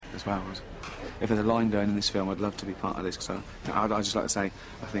as well. If there's a line going in this film, I'd love to be part of this. So I'd just like to say,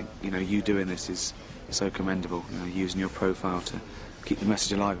 I think you doing this is so commendable. Using your profile to keep the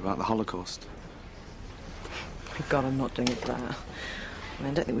message alive about the Holocaust. God, I'm not doing it for that. I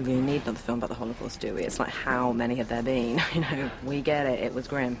don't think we really need another film about the Holocaust, do we? It's like, how many have there been? We get it. It was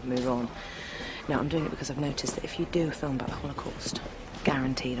grim. Move on. No, I'm doing it because I've noticed that if you do a film about the Holocaust,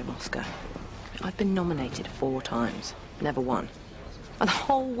 guaranteed an Oscar. I've been nominated 4 times, never won. And the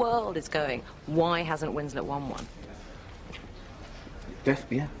whole world is going, why hasn't Winslet won one?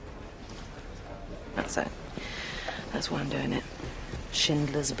 Yeah. That's it. That's why I'm doing it.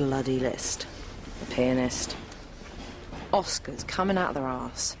 Schindler's Bloody List. The Pianist. Oscars coming out of their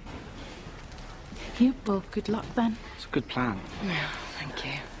arse. Well, good luck then. It's a good plan. Yeah, thank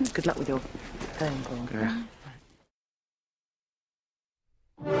you. Good luck with your film, Paul. Yeah.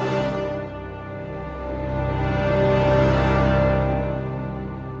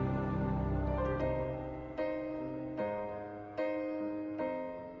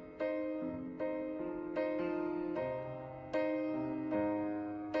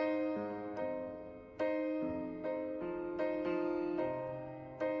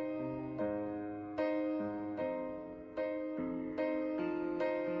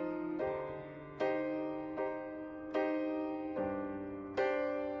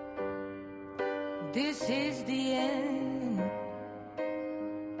 This is the end.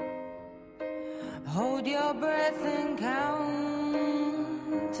 Hold your breath and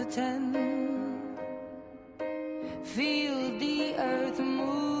count to 10. Feel the earth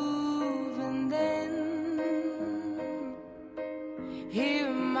move and then hear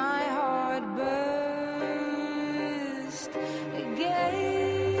my heart burst again.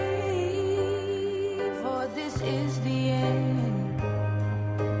 For this is the end.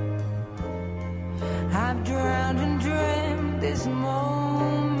 I've drowned and dreamt this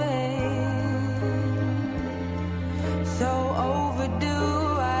moment, so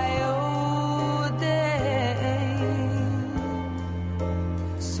overdue I owe them.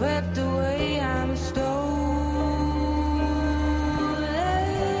 Swept away, I'm stolen.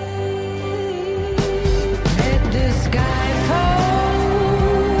 Let the sky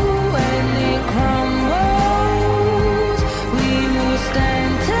fall when it crumbles. We will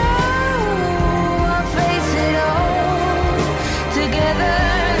stand tall.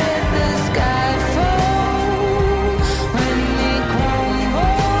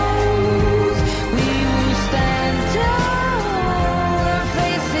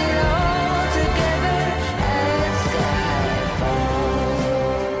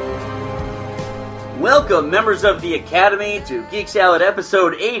 Welcome, members of the Academy, to Geek Salad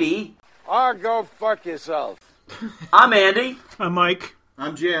episode 80. Go fuck yourself. I'm Andy. I'm Mike.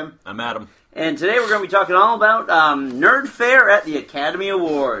 I'm Jim. I'm Adam. And today we're going to be talking all about Nerd Fare at the Academy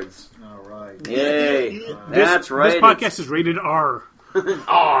Awards. All right. Yay. That's right. This podcast is rated R.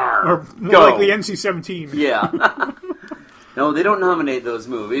 R. Or more Go. likely NC-17. Yeah. No, they don't nominate those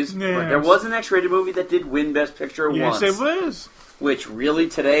movies. Yes. But there was an X-rated movie that did win Best Picture once. Yes, it was. Which really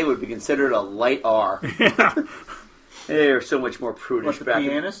today would be considered a light R. Yeah. They're so much more prudish. What, the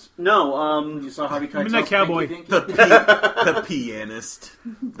Pianist? No, You saw Harvey Keitel? Midnight Cowboy. The Pianist.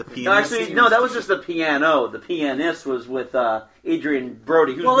 The Pianist. No, actually, no, that was just the piano. The Pianist was with Adrian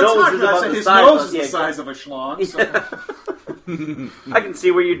Brody, whose Well, it's nose not is about good. the His size nose of is the size of a schlong. So. I can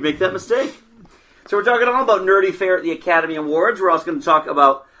see where you'd make that mistake. So we're talking all about Nerdy Fare at the Academy Awards. We're also going to talk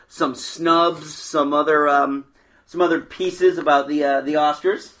about some snubs, some other pieces about the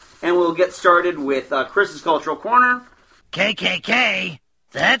Oscars, and we'll get started with Chris's Cultural Corner. KKK,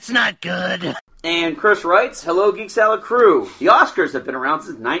 that's not good. And Chris writes, "Hello, Geek Salad crew. The Oscars have been around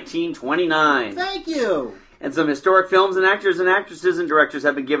since 1929. Thank you. And some historic films and actors and actresses and directors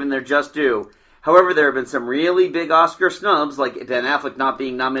have been given their just due. However, there have been some really big Oscar snubs, like Ben Affleck not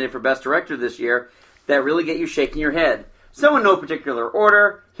being nominated for Best Director this year, that really get you shaking your head. So in no particular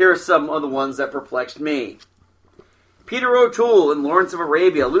order, here are some of the ones that perplexed me. Peter O'Toole in Lawrence of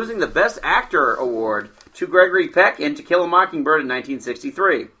Arabia losing the Best Actor award to Gregory Peck in To Kill a Mockingbird in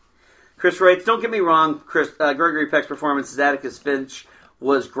 1963. Chris writes, don't get me wrong, Gregory Peck's performance as Atticus Finch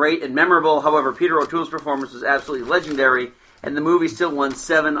was great and memorable. However, Peter O'Toole's performance was absolutely legendary, and the movie still won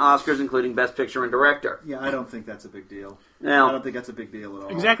 7 Oscars, including Best Picture and Director. Yeah, I don't think that's a big deal. No. I don't think that's a big deal at all.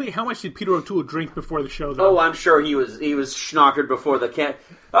 Exactly how much did Peter O'Toole drink before the show, though? Oh, I'm sure he was schnockered before the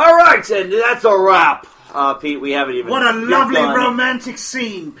All right, and that's a wrap. Pete, we haven't even... What a lovely romantic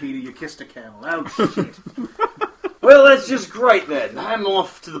scene, Peter. You kissed a camel. Oh, shit. Well, that's just great, then. I'm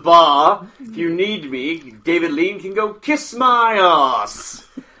off to the bar. If you need me, David Lean can go kiss my ass.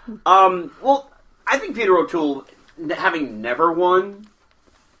 Well, I think Peter O'Toole, having never won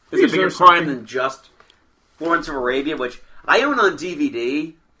is a Is bigger there crime something- than just Lawrence of Arabia, which I own on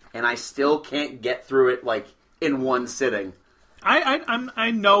DVD, and I still can't get through it like in one sitting.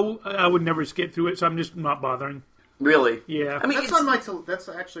 I know I would never get through it, so I'm just not bothering. Really? Yeah. I mean, That's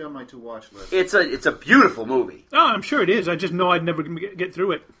actually on my to watch list. it's a beautiful movie. Oh, I'm sure it is. I just know I'd never get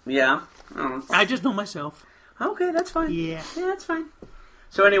through it. Yeah. I just know myself. Okay, that's fine. Yeah. Yeah, that's fine.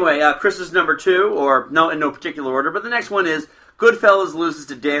 So anyway, Chris's number 2, or no, in no particular order, but the next one is Goodfellas loses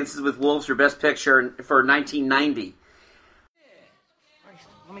to Dances with Wolves for Best Picture for 1990.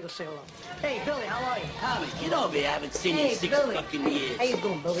 Let me go say hello. Hey, Billy, how are you? Tommy, get over here. I haven't seen you in 6 fucking years. How you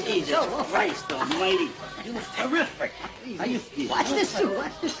doing, Billy? Jesus Christ almighty. You look terrific. How you feel? Watch this suit.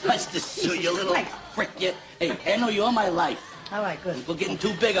 Watch this suit. Watch this suit, you little frick. You. Hey, I know you all my life. All right, good. You're getting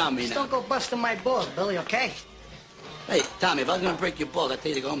too big on me Just now. don't go busting my balls, Billy, okay? Hey, Tommy, if I was going to break your balls, I'd tell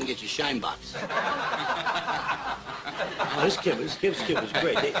you to go home and get your shine box. Oh, this kid was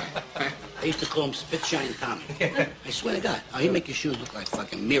great. I used to call him Spit Shine Tommy. I swear to God. Oh, he'd make your shoes look like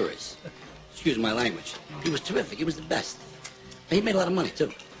fucking mirrors. Excuse my language. He was terrific. He was the best. And he made a lot of money,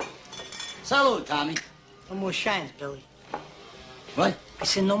 too. Salud, Tommy. No more shines, Billy. What? I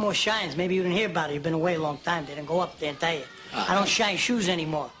said no more shines. Maybe you didn't hear about it. You've been away a long time. They didn't go up there and tell you. I don't shine shoes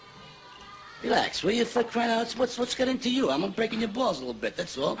anymore. Relax, will you, for crying out? What's getting to you? I'm breaking your balls a little bit,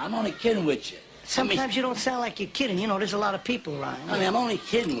 that's all. I'm only kidding with you. Sometimes you don't sound like you're kidding. You know, there's a lot of people around. I mean, I'm only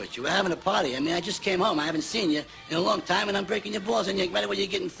kidding with you. We're having a party. I mean, I just came home. I haven't seen you in a long time, and I'm breaking your balls, and you're right away you're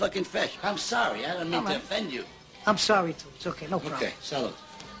getting fucking fresh. I'm sorry. I don't mean to offend you. I'm sorry, too. It's okay. No problem. Okay, salute.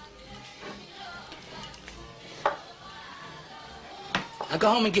 Now go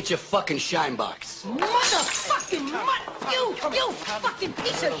home and get your fucking shine box. Motherfucking you fucking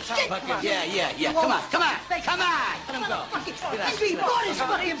piece of shit! Yeah. Come on. Let him go. And you bought his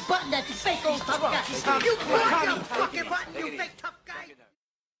fucking button that fake old tough guy. You bought your fucking button, you fake tough guy.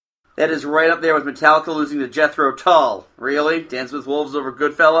 That is right up there with Metallica losing to Jethro Tull. Really? Dance with Wolves over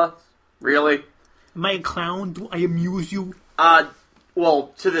Goodfella? Really? Am I a clown? Do I amuse you? Well,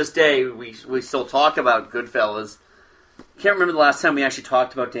 to this day, we still talk about Goodfellas. Can't remember the last time we actually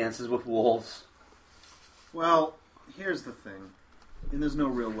talked about Dances with Wolves. Well, here's the thing, and there's no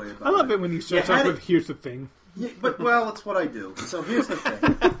real way about it. I love it when you start off with, here's the thing. Yeah, but, well, it's what I do. So here's the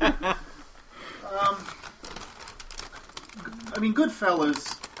thing. I mean,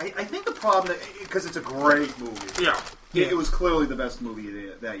 Goodfellas, I think the problem, because it's a great movie. Yeah. It was clearly the best movie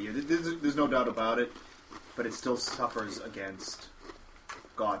that year. There's no doubt about it, but it still suffers against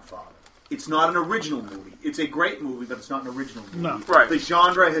Godfather. It's not an original movie. It's a great movie, but it's not an original movie. No. Right. The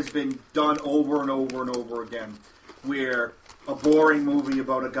genre has been done over and over and over again, where a boring movie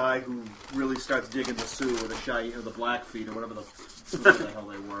about a guy who really starts digging the Sioux or the Blackfeet or whatever the hell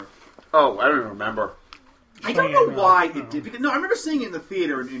they were. Oh, I don't even remember. I don't know why it did. Because, I remember seeing it in the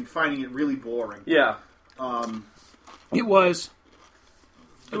theater and finding it really boring. Yeah. It was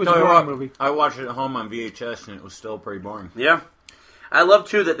a Tell you boring what, movie. I watched it at home on VHS and it was still pretty boring. Yeah. I love,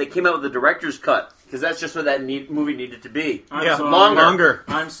 too, that they came out with the director's cut, because that's just what that movie needed to be. I'm sorry. Longer.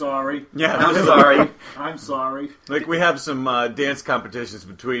 I'm sorry. Yeah, I'm sorry. I'm sorry. Like we have some dance competitions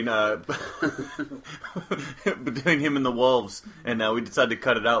between between him and the Wolves, and we decided to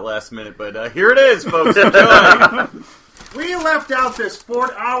cut it out last minute. But here it is, folks. Enjoy. We left out this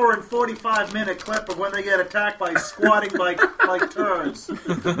 4 hour and 45-minute clip of when they get attacked by squatting like turds.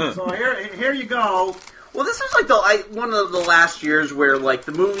 So here you go. Well, this was like one of the last years where like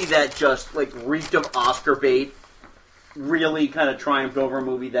the movie that just like reeked of Oscar bait really kind of triumphed over a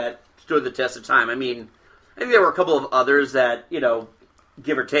movie that stood the test of time. I mean, I think there were a couple of others that,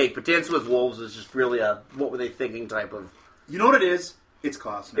 give or take, but Dance with Wolves was just really a what were they thinking type of. You know what it is? It's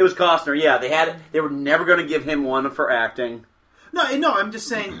Costner. It was Costner, yeah. They were never going to give him one for acting. No, I'm just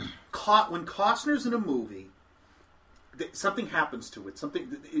saying, when Costner's in a movie, something happens to it. Something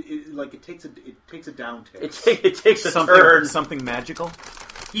it takes a down taste. It takes a turn. Something magical.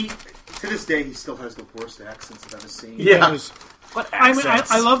 To this day, he still has the worst accents I've ever seen. Yeah.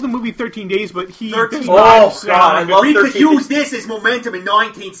 I love the movie 13 Days, but he... 13 Oh, God, I love we 13 could use this as momentum in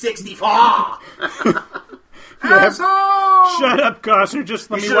 1964! Asshole! Shut up, Costner.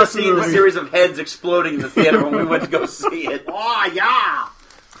 Just let You me should have watch the seen the movie. series of heads exploding in the theater when we went to go see it. Oh, yeah!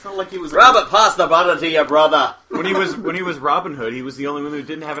 It's not like he was... Robert, pass the butter to your brother. When he was Robin Hood, he was the only one who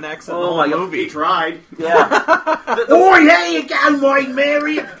didn't have an accent in the Oh, whole my God. movie. He tried. Yeah. Oh, here you go, my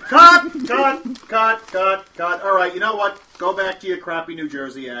Mary! Cut! All right, you know what? Go back to your crappy New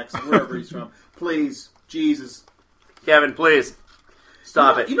Jersey accent, wherever he's from. Please. Jesus. Kevin, please.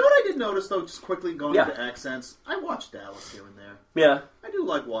 Stop it. You know what I did notice, though, just quickly going Yeah. into accents? I watched Dallas here and there. Yeah. I do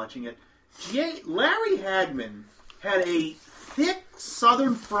like watching it. Larry Hagman had a thick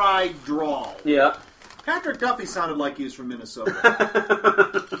Southern fried drawl. Yeah. Patrick Duffy sounded like he was from Minnesota.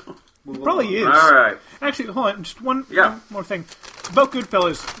 Probably is. All right. Actually, hold on. Just one more thing about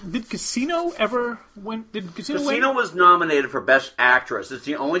Goodfellas. Did Casino ever win? Did Casino win? Casino was nominated for Best Actress. It's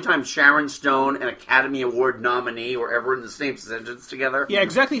the only time Sharon Stone, an Academy Award nominee, were ever in the same sentence together. Yeah,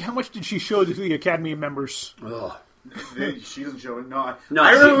 exactly how much did she show to the Academy members? Ugh. She doesn't show it. No, No,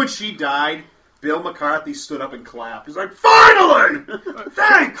 I remember when she died, Bill McCarthy stood up and clapped. He's like, finally!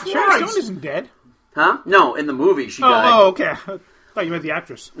 Thank Sharon Christ! Stone isn't dead. Huh? No, in the movie she died. Oh, okay. I thought you meant the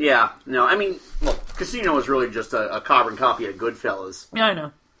actress. Yeah, no, I mean, well, Casino was really just a carbon copy of Goodfellas. Yeah, I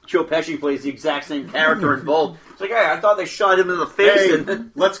know. Joe Pesci plays the exact same character in both. It's like, hey, I thought they shot him in the face. Hey,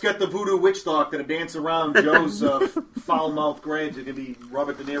 and let's get the voodoo witch doctor to dance around Joe's foul-mouthed grave. It's going to be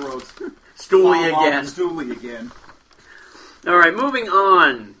Robert De Niro's Stoolie foul-mouthed again. Stoolie again. All right, moving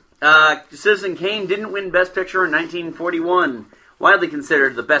on. Citizen Kane didn't win Best Picture in 1941. Widely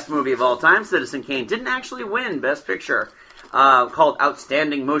considered the best movie of all time, Citizen Kane didn't actually win Best Picture. Called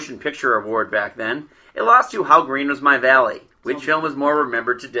Outstanding Motion Picture Award back then. It lost to How Green Was My Valley. Which film is more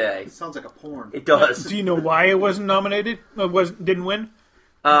remembered today? It sounds like a porn. It does. Do you know why it wasn't nominated? Didn't win?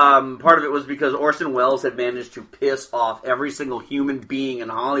 Part of it was because Orson Welles had managed to piss off every single human being in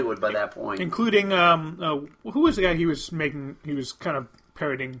Hollywood by that point. Including, who was the guy he was kind of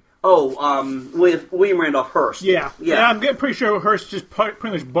parodying? With William Randolph Hearst. Yeah, I'm pretty sure Hearst just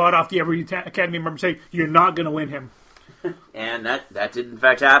pretty much bought off every Academy member saying, you're not going to win him. And that did in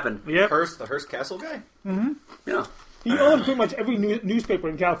fact happen. Yep. The Hearst Castle guy? Mm-hmm. Yeah. He owned pretty much every newspaper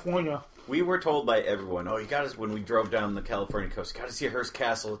in California. We were told by everyone, you got to, when we drove down the California coast, you got to see Hearst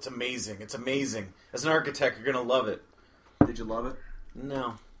Castle. It's amazing. It's amazing. As an architect, you're going to love it. Did you love it?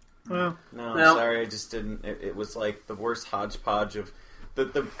 No. Well, no, I'm sorry. I just didn't. It was like the worst hodgepodge of...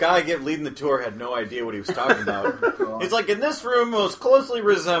 The guy leading the tour had no idea what he was talking about. He's like, in this room most closely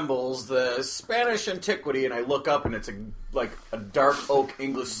resembles the Spanish antiquity, and I look up and it's like a dark oak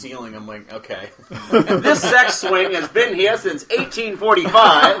English ceiling. I'm like, okay. This sex swing has been here since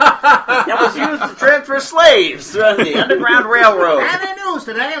 1845 and was used to transfer slaves through the Underground Railroad. And in news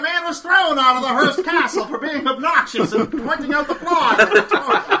today, a man was thrown out of the Hearst Castle for being obnoxious and pointing out the flaws of the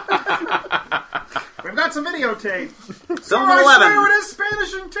tour. We've got some videotape. Film I 11. swear it is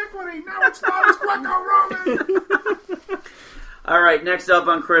Spanish antiquity. No, it's not. It's Greco-Roman. All right, next up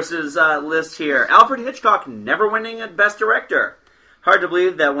on Chris's list here. Alfred Hitchcock never winning at Best Director. Hard to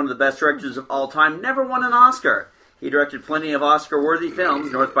believe that one of the best directors of all time never won an Oscar. He directed plenty of Oscar-worthy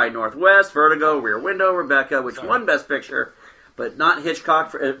films, North by Northwest, Vertigo, Rear Window, Rebecca, which won Best Picture, but not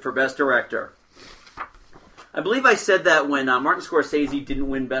Hitchcock for Best Director. I believe I said that when Martin Scorsese didn't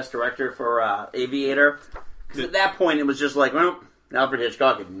win Best Director for Aviator. Because at that point it was just like, well, Alfred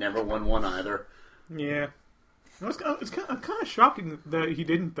Hitchcock had never won one either. Yeah. It's kind of shocking that he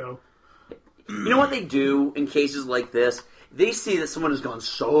didn't, though. You know what they do in cases like this? They see that someone has gone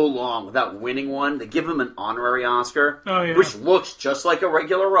so long without winning one, they give them an honorary Oscar, which looks just like a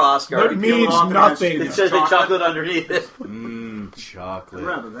regular Oscar. But it means nothing. It says chocolate underneath it. Chocolate. I'd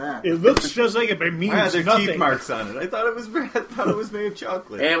rather that. It looks just like it, but it means there nothing. teeth marks on it. I thought it was made of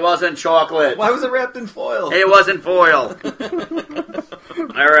chocolate. It wasn't chocolate. Why was it wrapped in foil? It wasn't foil.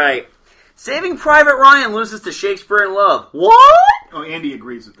 All right. Saving Private Ryan loses to Shakespeare in Love. What? Oh, Andy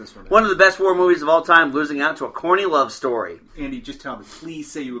agrees with this one. One of the best war movies of all time, losing out to a corny love story. Andy, just tell me.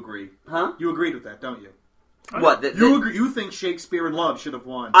 Please say you agree. Huh? You agreed with that, don't you? What? You agree? You think Shakespeare in Love should have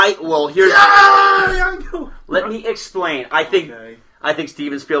won? Here's... I know. Let me explain. I think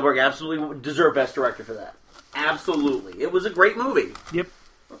Steven Spielberg absolutely deserved Best Director for that. Absolutely. It was a great movie. Yep.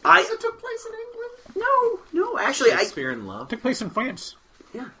 It took place in England? No. Actually, Shakespeare in Love? Took place in France.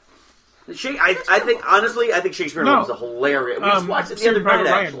 Yeah. I think Shakespeare in Love was a hilarious... We just watched it the other night,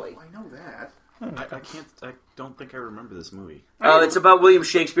 actually. I know that. I don't think I remember this movie. It's about William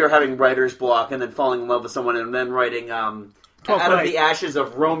Shakespeare having writer's block and then falling in love with someone and then writing... out of the ashes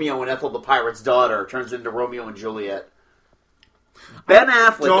of Romeo and Ethel the Pirate's Daughter turns into Romeo and Juliet. Ben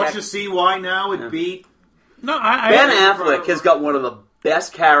Affleck... Don't you see why now it beat... No, Ben Affleck has got one of the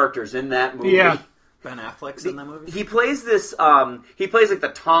best characters in that movie. Yeah. Ben Affleck's in that movie? He plays this... he plays like the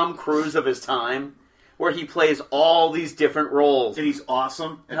Tom Cruise of his time, where he plays all these different roles. And he's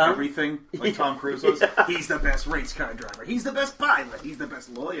awesome at everything, like Tom Cruise was. He's the best race car driver. He's the best pilot. He's the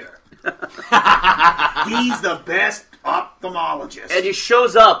best lawyer. He's the best ophthalmologist. And he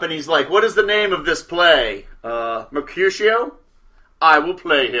shows up and he's like, what is the name of this play? Mercutio? I will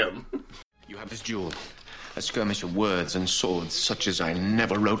play him. You have this duel. A skirmish of words and swords, such as I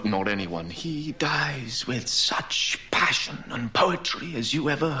never wrote nor anyone. He dies with such passion and poetry as you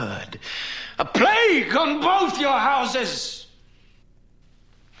ever heard. A plague on both your houses!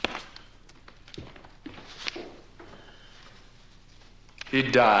 He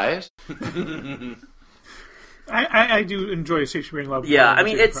dies. I do enjoy Shakespeare in Love. Yeah, I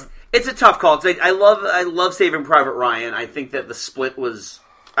mean it's a tough call. I love Saving Private Ryan. I think that the split is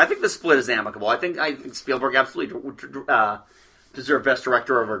amicable. I think Spielberg absolutely deserved Best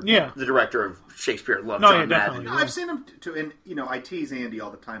Director over the director of Shakespeare in Love. John Madden. No, I've seen them too, and I tease Andy all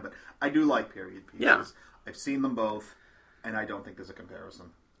the time, but I do like period pieces. Yeah. I've seen them both, and I don't think there's a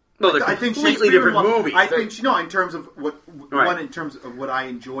comparison. No, they're completely different movies. I think in terms of in terms of what I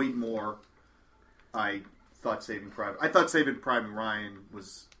enjoyed more, I thought Saving Private Ryan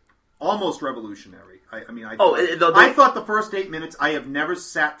was almost revolutionary. I thought the first 8 minutes, I have never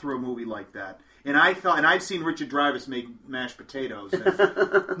sat through a movie like that. And I've seen Richard Dreyfuss make mashed potatoes, and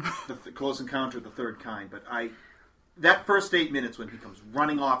the Close Encounter of the Third Kind. But that first 8 minutes when he comes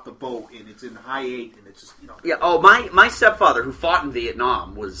running off the boat and it's in high 8 and it's just Yeah. Oh, my stepfather who fought in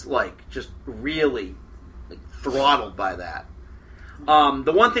Vietnam was just really throttled by that.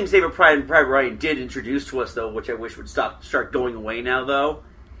 The one thing Saving Private Ryan did introduce to us, though, which I wish would start going away now, though,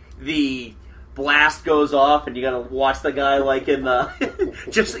 the blast goes off and you gotta watch the guy in the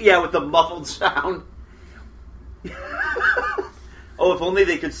with the muffled sound. Oh, if only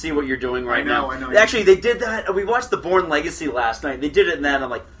they could see what you're doing right now. I know. Actually, they did that. We watched The Bourne Legacy last night. They did it in that, and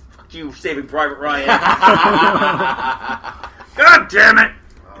I'm like, fuck you, Saving Private Ryan. God damn it!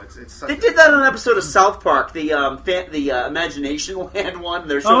 They did that on an episode of South Park, the Imagination Land one.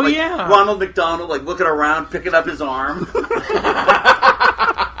 They're showing Ronald McDonald looking around, picking up his arm.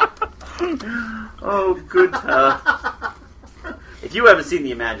 Oh, good. If you haven't seen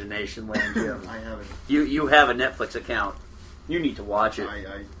the Imagination Land, Jim, I haven't. You have a Netflix account. You need to watch it.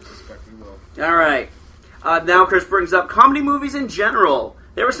 I suspect we will. All right. Now Chris brings up comedy movies in general.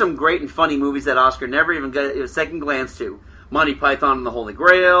 There were some great and funny movies that Oscar never even got a second glance to. Monty Python and the Holy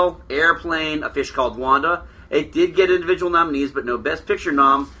Grail, Airplane, A Fish Called Wanda. It did get individual nominees, but no Best Picture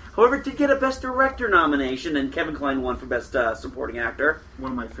nom. However, it did get a Best Director nomination, and Kevin Kline won for Best Supporting Actor.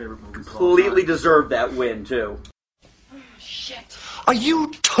 One of my favorite movies. Completely deserved that win, too. Shit. Are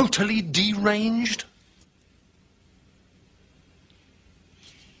you totally deranged?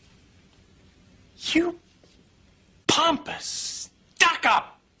 You pompous,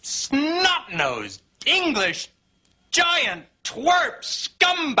 stuck-up, snot-nosed, English, giant, twerp,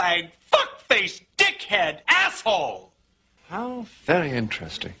 scumbag, fuckface, dickhead, asshole! How very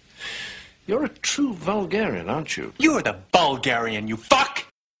interesting. You're a true Bulgarian, aren't you? You're the Bulgarian, you fuck!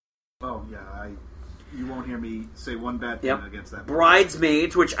 Oh, yeah, you won't hear me say one bad thing against that.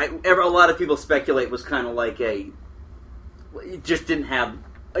 Bridesmaids, which a lot of people speculate was kind of like it just didn't have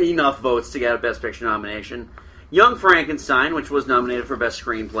enough votes to get a Best Picture nomination. Young Frankenstein, which was nominated for Best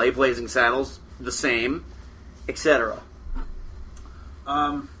Screenplay. Blazing Saddles, the same, etc.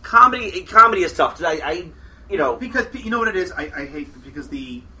 Comedy is tough. Because you know what it is. I hate because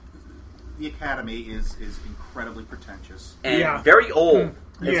the Academy is incredibly pretentious and very old.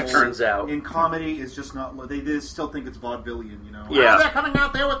 As it turns out, in comedy is just not. They still think it's vaudevillian. Yeah, they're coming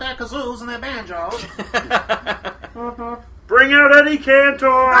out there with their kazoos and their banjos. Bring out Eddie Cantor!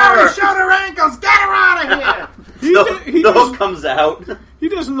 Oh, he showed her ankles! Get her out of here! The hook comes out. He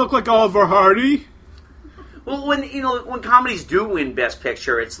doesn't look like Oliver Hardy. Well, when comedies do win Best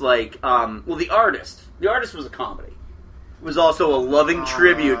Picture, it's The Artist. The Artist was a comedy. It was also a loving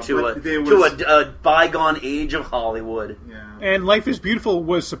tribute to a bygone age of Hollywood. Yeah. And Life is Beautiful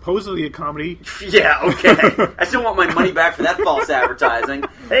was supposedly a comedy. Yeah, okay. I still want my money back for that false advertising.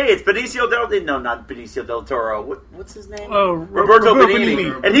 Hey, it's Benicio del... No, not Benicio del Toro. What's his name? Oh, Roberto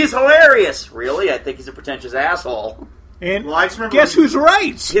Benigni. And he's hilarious. Really? I think he's a pretentious asshole. And guess who's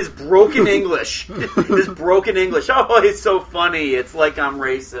right? His broken English. His broken English. Oh, he's so funny. It's like I'm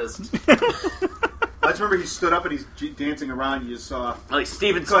racist. I just remember he stood up and he's dancing around. You just saw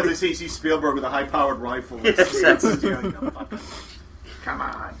Steven. Because they see Spielberg with a high-powered rifle. Yes, come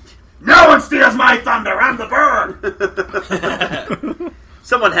on! No one steals my thunder. I'm the bird.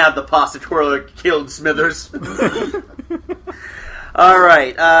 Someone had the pasta twirler killed Smithers. All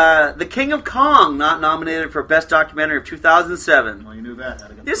right, The King of Kong, not nominated for Best Documentary of 2007. Well, you knew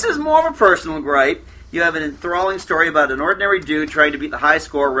that. This is more of a personal gripe. You have an enthralling story about an ordinary dude trying to beat the high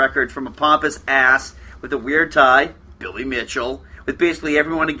score record from a pompous ass with a weird tie, Billy Mitchell, with basically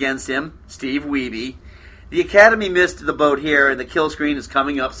everyone against him, Steve Wiebe. The Academy missed the boat here, and the kill screen is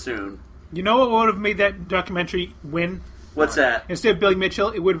coming up soon. You know what would have made that documentary win? What's that? Instead of Billy Mitchell,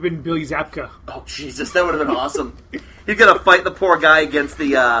 it would have been Billy Zabka. Oh, Jesus, that would have been awesome. He's going to fight the poor guy against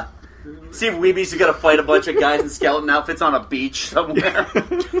the... Steve Wiebe's going to fight a bunch of guys in skeleton outfits on a beach somewhere.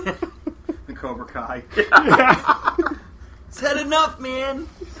 Cobra Kai. Is that enough, man?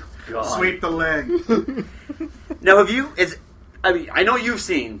 God. Sweep the leg. Now, I mean, I know you've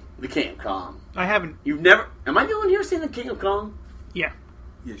seen The King of Kong. I haven't. You've never... Am I the only one here seen The King of Kong? Yeah.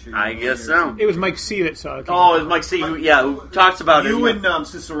 I guess so. It was Mike C. that saw it. Oh, it was Mike C. who talks about it. You and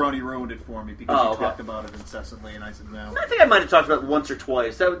Cicerone ruined it for me because you okay. talked about it incessantly, and I said no. I think I might have talked about it once or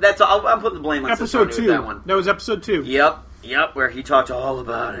twice. That's I'm putting the blame on Episode Cicerone 2. with that one. That was episode 2. Yep, where he talked all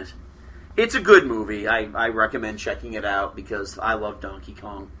about it. It's a good movie. I recommend checking it out because I love Donkey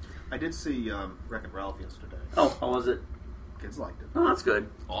Kong. I did see Wreck-It Ralph yesterday. Oh, how was it? Kids liked it. Oh, that's good.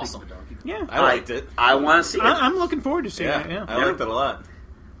 Awesome. Yeah. I liked it. I want to see it. I'm looking forward to seeing it, yeah. I liked it a lot.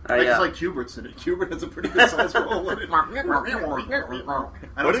 I just like Kubert's in it. Kubert has a pretty good size role in it. What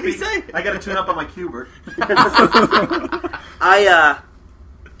did he say? I got to tune up on my Kubert.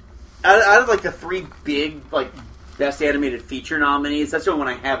 Out of like the 3 big best animated feature nominees, that's the one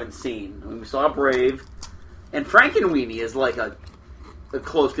I haven't seen. I mean, we saw Brave, and Frankenweenie is like a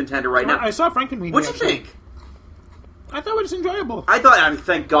close contender right now. I saw Frankenweenie. What'd you think? I thought it was enjoyable.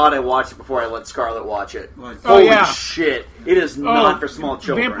 Thank God I watched it before I let Scarlett watch it. Oh, yeah. Shit. It is not for small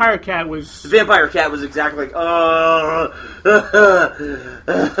children. Vampire Cat was... The Vampire Cat was exactly like, But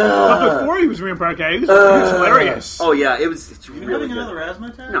before he was Vampire Cat, he was hilarious. Oh, yeah. It's You really having good. another asthma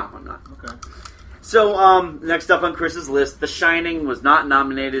attack? No, I'm not. Okay. So, next up on Chris's list, The Shining was not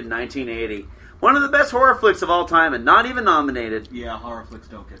nominated in 1980. One of the best horror flicks of all time and not even nominated. Yeah, horror flicks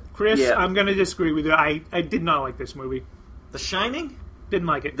don't get... Chris, I'm going to disagree with you. I did not like this movie. The Shining? Didn't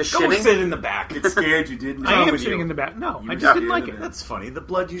like it. Go sit in the back. It scared you, didn't it? I am sitting in the back. No, I just didn't like it. That's funny. The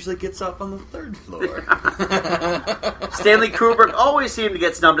blood usually gets off on the 3rd floor. Stanley Kubrick always seemed to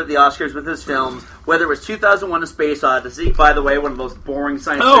get snubbed at the Oscars with his films, whether it was 2001: A Space Odyssey, by the way, one of the most boring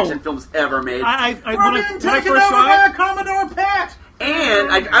science fiction films ever made. When I first saw it, Commodore Pat! And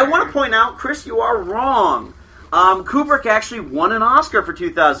I want to point out, Chris, you are wrong. Kubrick actually won an Oscar for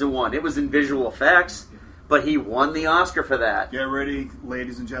 2001. It was in visual effects, but he won the Oscar for that. Get ready,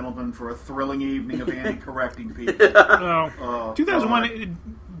 ladies and gentlemen, for a thrilling evening of Andy correcting people. No. 2001,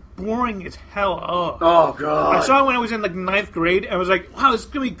 boring as hell. Oh, God. I saw it when I was in 9th grade. I was like, wow, this is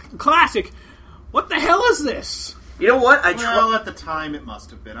going to be classic. What the hell is this? You know what? Well, at the time it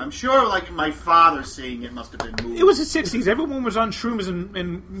must have been. I'm sure, my father seeing it must have been moving. It was the 60s. Everyone was on shrooms and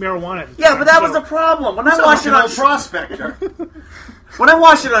marijuana. Yeah, but that was the problem. When I watched it on Prospector. When I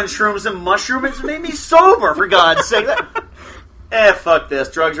watched it on shrooms and mushrooms, it made me sober, for God's sake. Fuck this.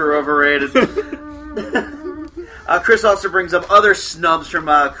 Drugs are overrated. Chris also brings up other snubs from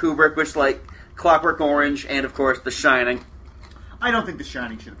Kubrick, which like Clockwork Orange and, of course, The Shining. I don't think The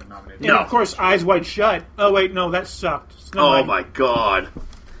Shining should have been nominated. And, of course, Eyes Wide Shut. Oh, wait, no, that sucked. My God.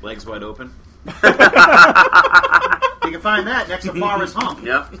 Legs wide open. You can find that next to Forrest Hump.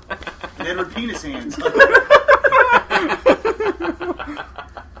 Yep. And Edward Penis Hands.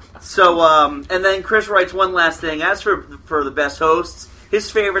 So, and then Chris writes one last thing. As for the best hosts,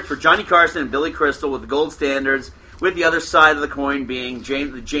 his favorites were Johnny Carson and Billy Crystal with the gold standards, with the other side of the coin being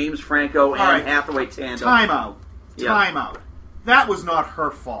the James Franco and Hathaway tandem. Time out. That was not her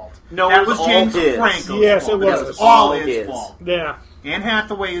fault. No, that it was all James his. Franco's Yes, fault. it was. That was all his fault. Yeah. Anne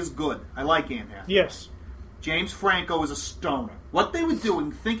Hathaway is good. I like Anne Hathaway. Yes. James Franco is a stoner. What they were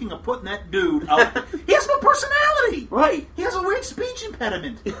doing, thinking of putting that dude out... He has no personality! Right. He has a weird speech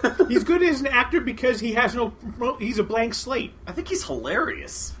impediment. He's good as an actor because he's a blank slate. I think he's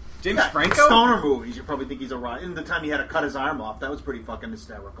hilarious. James Yeah, Franco? Stoner movies, you probably think he's a riot. And the time he had to cut his arm off, that was pretty fucking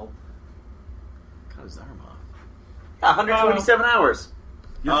hysterical. Cut his arm off. 127 hours.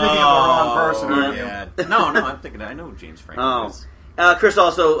 You're thinking of the wrong person, aren't you? Yeah. No, I'm thinking... I know who James Franco is. Chris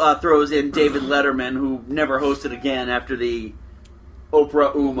also throws in David Letterman, who never hosted again after the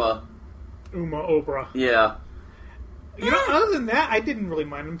Oprah Oprah. Yeah. You know, other than that, I didn't really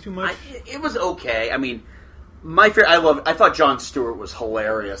mind him too much. It was okay. I mean, I thought Jon Stewart was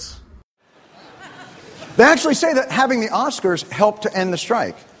hilarious. They actually say that having the Oscars helped to end the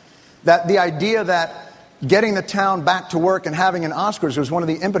strike. That the idea that getting the town back to work and having an Oscars was one of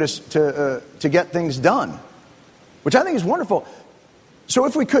the impetus to get things done, which I think is wonderful. So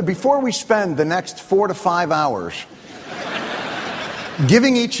if we could, before we spend the next 4 to 5 hours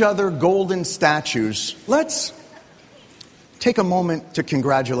giving each other golden statues, let's take a moment to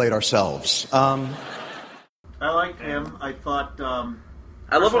congratulate ourselves. I liked him. I thought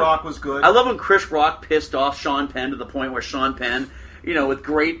Chris Rock was good. I love when Chris Rock pissed off Sean Penn to the point where Sean Penn, with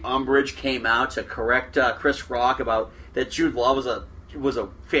great umbrage, came out to correct Chris Rock about that Jude Law was a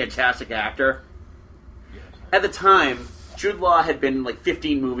fantastic actor. At the time, Jude Law had been in like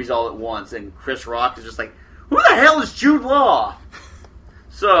 15 movies all at once, and Chris Rock is just like, who the hell is Jude Law?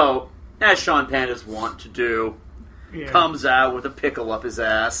 So, as Sean Penn is wont to do, comes out with a pickle up his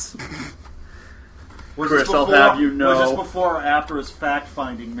ass. Was Chris, this before, I'll have you know. Was this before or after his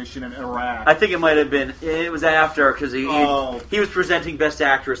fact-finding mission in Iraq? I think it might have been. It was after because he was presenting Best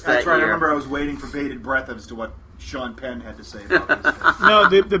Actress that That's right. year. I remember I was waiting for bated breath as to what Sean Penn had to say about this. No,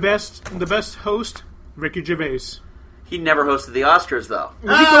 the best host, Ricky Gervais. He never hosted the Oscars though.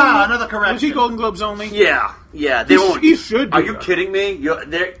 Another correction. Was he Golden Globes only? Yeah. They won't. He should. Are you kidding me?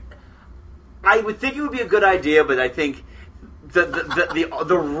 I would think it would be a good idea, but I think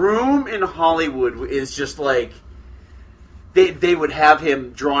the room in Hollywood is just like they would have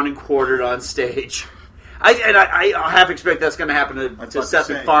him drawn and quartered on stage. I half expect that's going to happen to Seth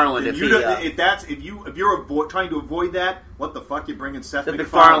MacFarlane if you're trying to avoid that, what the fuck you bringing Seth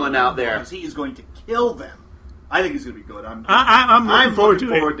MacFarlane out there? Because he is going to kill them. I think he's going to be good. I'm looking forward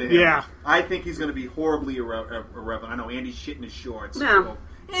to it. him. Yeah, I think he's going to be horribly irrelevant. I know Andy's shitting his shorts. Yeah. So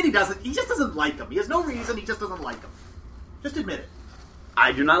Andy doesn't. He just doesn't like him. He has no reason. He just doesn't like him. Just admit it.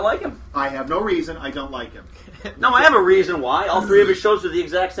 I do not like him. I have no reason. I don't like him. No, I have a reason why. All three of his shows are the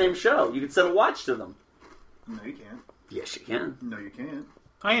exact same show. You can set a watch to them. No, you can't. Yes, you can. No, you can't.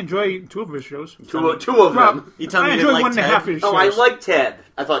 I enjoy two of his shows. Two of them. You tell me I you enjoy like one and a Ted? half of his shows. Oh, I like Ted.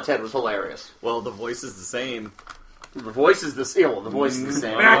 I thought Ted was hilarious. Well, the voice is the same. The voice is the same. Well, the voice is the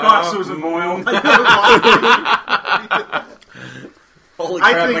same. Back off, Susan Boyle. Holy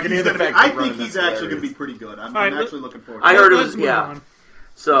crap! I think he's actually going to be pretty good. I'm actually looking forward to it. I heard it was,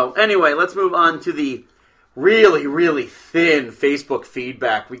 So, anyway, let's move on to the really, really thin Facebook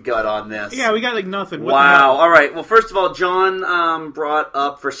feedback we got on this. Yeah, we got like nothing. What Wow. All right. Well, first of all, John brought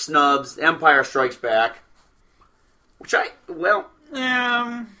up for snubs Empire Strikes Back. Which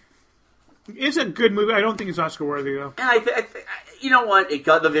it's a good movie. I don't think it's Oscar worthy though. And you know what? It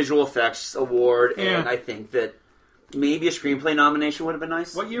got the visual effects award, and Yeah. I think that maybe a screenplay nomination would have been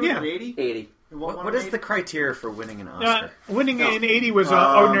nice. What year was it? 80? 80. What is the criteria for winning an Oscar? Winning in 80 was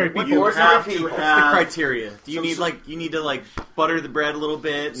Ordinary People. What's the criteria? Do you need to butter the bread a little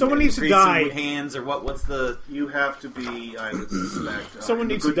bit? Someone and needs to grease them die. with hands, or what's the? You have to be, I would suspect, Someone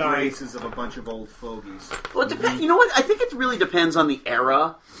needs the to good die. graces of a bunch of old fogies. Well, it depends. You know what? I think it really depends on the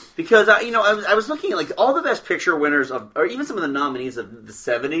era. Because, I was looking at all the Best Picture winners or even some of the nominees of the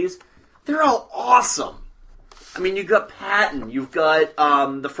 70s, they're all awesome. I mean, you've got Patton, you've got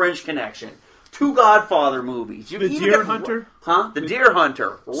The French Connection, 2 Godfather movies. The Deer Hunter? The Deer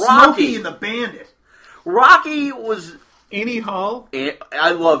Hunter. Smokey Rocky. and the Bandit. Rocky was... Annie Hall?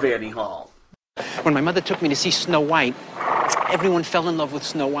 I love Annie Hall. When my mother took me to see Snow White, everyone fell in love with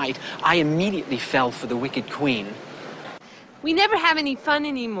Snow White. I immediately fell for the Wicked Queen. We never have any fun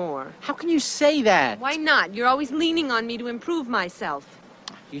anymore. How can you say that? Why not? You're always leaning on me to improve myself.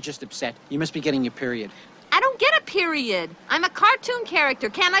 You're just upset. You must be getting your period. I don't get a period. I'm a cartoon character.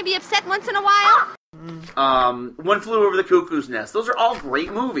 Can't I be upset once in a while? One Flew Over the Cuckoo's Nest. Those are all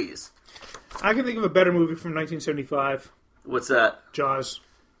great movies. I can think of a better movie from 1975. What's that? Jaws.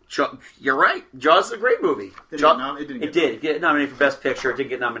 You're right. Jaws is a great movie. It did get nominated for Best Picture. It didn't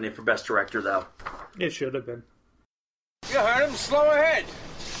get nominated for Best Director, though. It should have been. You heard him. Slow ahead.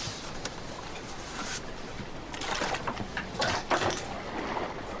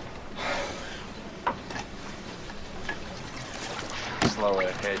 Slow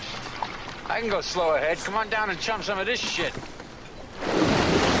ahead. I can go slow ahead. Come on down and chum some of this shit.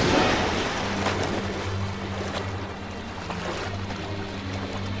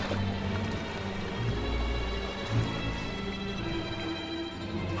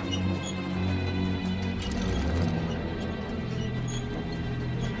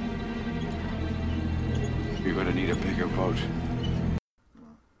 You're gonna need a bigger boat.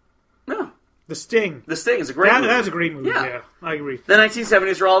 The Sting. The Sting is a great movie. That's a great movie, Yeah. yeah. I agree. The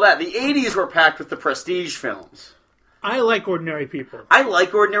 1970s were all that. The 80s were packed with the prestige films. I like Ordinary People. I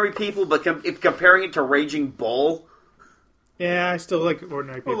like Ordinary People, but comparing it to Raging Bull... Yeah, I still like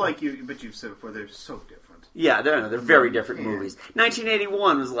Ordinary People. Well, but you've said before, they're so different. Yeah, they're very different movies.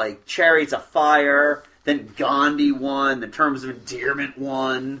 1981 was like Chariots of Fire, then Gandhi won, The Terms of Endearment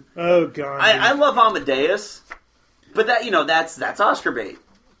won. Oh, Gandhi. I love Amadeus, but that's Oscar bait.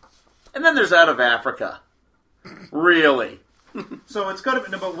 And then there's Out of Africa. Really? So it's got to be.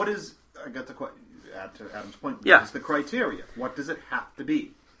 No, but what is? I got to add to Adam's point. What Yeah. is the criteria? What does it have to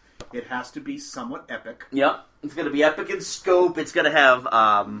be? It has to be somewhat epic. Yep. It's going to be epic in scope. It's going to have.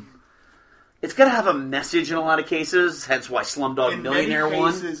 It's going to have a message in a lot of cases. Hence why Slumdog In Millionaire many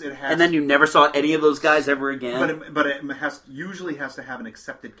won. cases, it has- And then you never saw any of those guys ever again. But it usually has to have an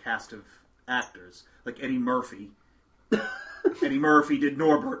accepted cast of actors, like Eddie Murphy. Eddie Murphy did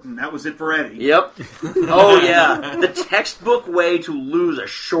Norbert, and that was it for Eddie. Yep. Oh, yeah. The textbook way to lose a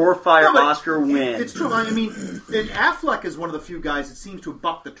surefire Oscar win. It's true. I mean, Affleck is one of the few guys that seems to have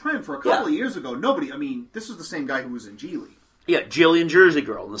bucked the trend. For a couple of years ago, this was the same guy who was in Geely. Yeah, Jillian Jersey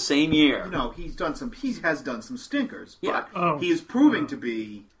Girl in the same year. He has done some stinkers, but he is proving to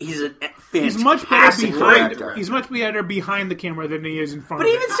be. He's a He's much better behind. actor. He's much better behind the camera than he is in front. But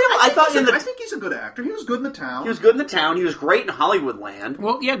of even it. still, I think he's a good actor. He was good in The Town. He was good in The Town. He was great in Hollywoodland.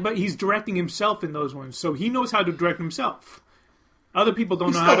 Well, yeah, but he's directing himself in those ones, so he knows how to direct himself. Other people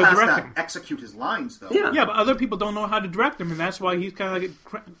don't know how to direct him. Execute his lines, though. Yeah, but other people don't know how to direct him, and that's why he's kind of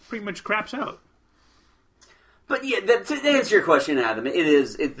pretty much craps out. But yeah, to answer your question, Adam,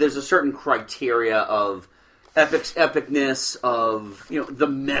 there's a certain criteria of epicness, of the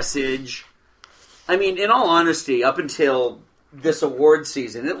message. I mean, in all honesty, up until this award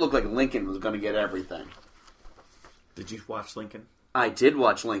season, it looked like Lincoln was going to get everything. Did you watch Lincoln? I did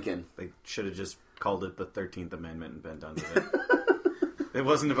watch Lincoln. They should have just called it the 13th Amendment and been done with it. It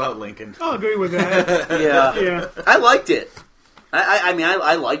wasn't about Lincoln. I'll agree with that. Yeah. I liked it.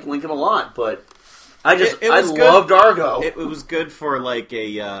 I liked Lincoln a lot, but I loved Argo. It was good for like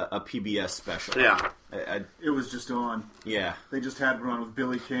a PBS special. Yeah. It was just on. Yeah. They just had one on with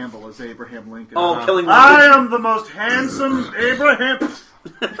Billy Campbell as Abraham Lincoln. Killing Lincoln. I am the most handsome Abraham.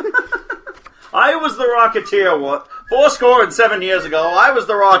 I was the Rocketeer. 7 years ago, I was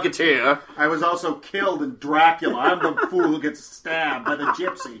the Rocketeer. I was also killed in Dracula. I'm the fool who gets stabbed by the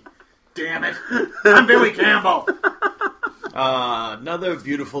gypsy. Damn it. I'm Billy Campbell. Another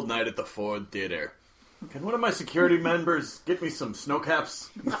beautiful night at the Ford Theater. Can one of my security members get me some snow caps?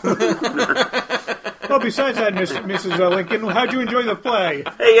 Well, besides that, Mrs. Lincoln, how'd you enjoy the play?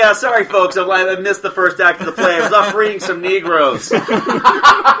 Hey, sorry, folks. I missed the first act of the play. I was off reading some Negroes.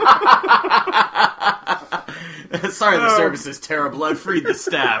 Sorry, the service is terrible. I've freed the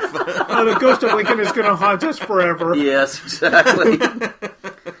staff. The ghost of Lincoln is going to haunt us forever. Yes, exactly.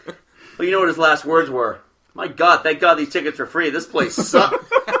 Well, you know what his last words were? My God, thank God these tickets are free. This place sucks.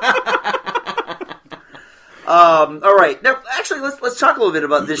 All right. Now, actually, let's talk a little bit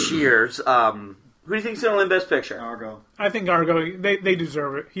about this year's. Who do you think's going to win Best Picture? Argo. I think Argo. They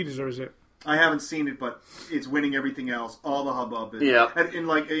deserve it. He deserves it. I haven't seen it, but it's winning everything else. All the hubbub. Yeah. And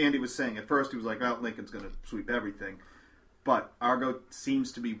like Andy was saying, at first he was like, "Oh, Lincoln's going to sweep everything," but Argo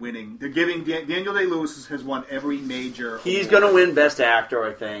seems to be winning. They're giving Daniel Day-Lewis has won every major. He's going to win Best Actor,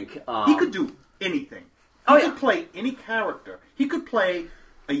 I think. He could do anything. He could play any character. He could play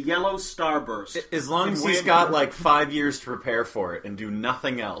a yellow starburst. As long as he's got like 5 years to prepare for it and do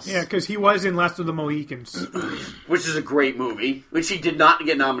nothing else. Yeah, because he was in Last of the Mohicans. Which is a great movie, which he did not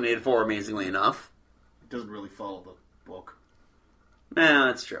get nominated for, amazingly enough. It doesn't really follow the book. Yeah,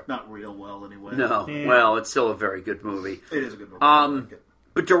 that's true. Not real well, anyway. No. Yeah. Well, it's still a very good movie. It is a good movie. I like it.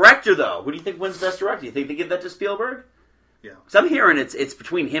 But director, though, who do you think wins Best Director? Do you think they give that to Spielberg? Yeah. Because I'm hearing it's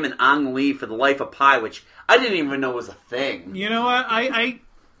between him and Ang Lee for The Life of Pi, which I didn't even know was a thing. You know what? I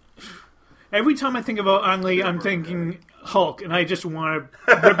every time I think about Ang Lee, I'm thinking Hulk, and I just want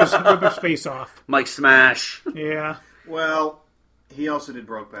to rip his face off. Mike Smash. Yeah. Well, he also did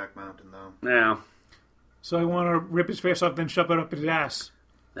Brokeback Mountain, though. Yeah. So I want to rip his face off, then shove it up his ass.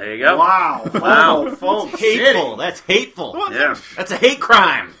 There you go. Wow. Wow. Folks. Hateful. That's hateful. What? Yeah. That's a hate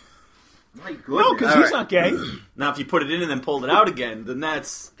crime. My goodness. No, because he's not gay. Now, if you put it in and then pulled it out again, then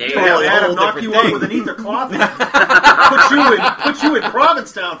that's There you totally go. a Adam, whole knock different you thing. up with an ether cloth. put you in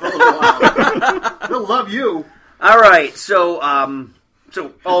Provincetown for a little while. They'll love you. All right. So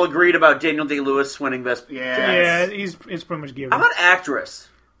all agreed about Daniel Day-Lewis winning Best. Yeah, it's pretty much given. How about actress?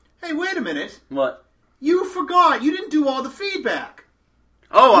 Hey, wait a minute. What? You forgot. You didn't do all the feedback.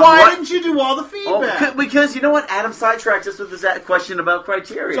 Oh, why didn't you do all the feedback? Because you know what? Adam sidetracked us with his question about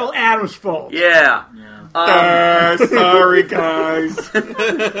criteria. It's all Adam's fault. Yeah. Sorry, guys.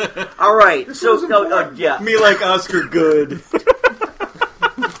 All right. Yeah. Me like Oscar Good.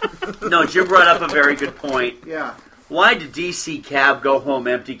 No, Jim brought up a very good point. Yeah. Why did DC Cab go home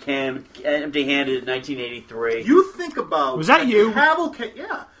empty-handed in 1983? You think about... Was that you? Cavalcade,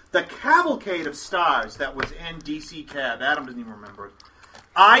 yeah. The cavalcade of stars that was in DC Cab. Adam doesn't even remember it.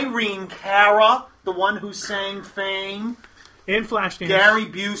 Irene Cara, the one who sang Fame. In Flashdance. Gary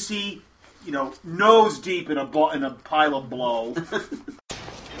Busey, nose deep in a pile of blow.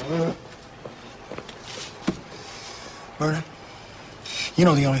 Vernon, you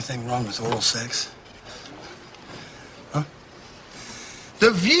know the only thing wrong with oral sex? Huh?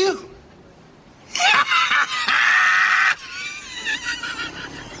 The view.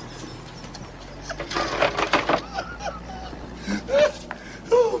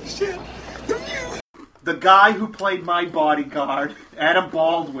 Oh, shit. The guy who played my bodyguard, Adam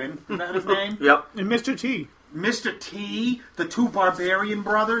Baldwin, is that his name? Yep. And Mr. T. Mr. T, the two Barbarian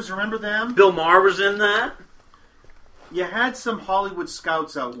brothers, remember them? Bill Maher was in that. You had some Hollywood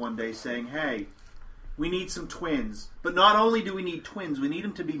scouts out one day saying, hey, we need some twins. But not only do we need twins, we need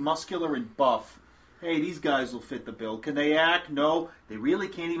them to be muscular and buff. Hey, these guys will fit the bill. Can they act? No. They really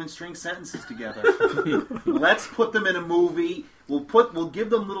can't even string sentences together. Let's put them in a movie. We'll give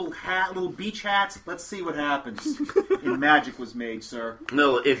them little beach hats. Let's see what happens. And magic was made, sir.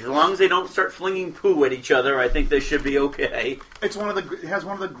 No, as long as they don't start flinging poo at each other, I think they should be okay. It has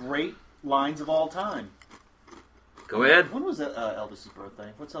one of the great lines of all time. Go ahead. When was Elvis's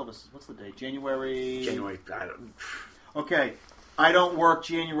birthday? What's the date? January. I don't. Okay. I don't work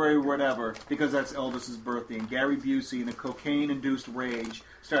January whatever because that's Elvis's birthday. And Gary Busey, in a cocaine-induced rage,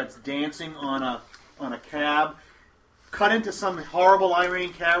 starts dancing on a cab. Cut into some horrible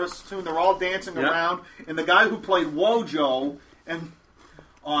Irene Cara tune. They're all dancing around, and the guy who played Wojo and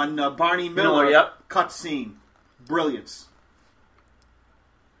on Barney Miller cut scene. Brilliance.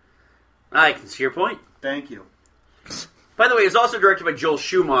 I can see your point. Thank you. By the way, it's also directed by Joel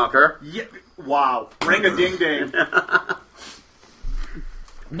Schumacher. Yeah. Wow. Ring a ding ding.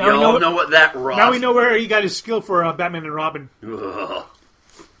 Now know what that rot. Now we know where he got his skill for Batman and Robin. Ugh.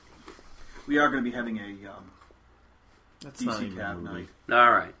 We are going to be having a That's not DC even Cab a movie. night.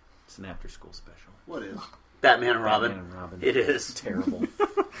 All right. It's an after-school special. What is? Batman and Robin. Batman and Robin. It is. Terrible.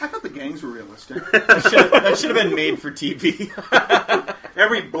 I thought the gangs were realistic. That should have been made for TV.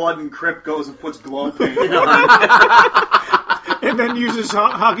 Every blood and Crip goes and puts glow paint And then uses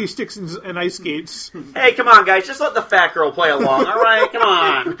hockey sticks and ice skates. Hey, come on, guys. Just let the fat girl play along, all right? Come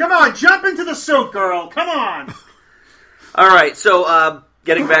on. Come on, jump into the suit, girl. Come on. All right, so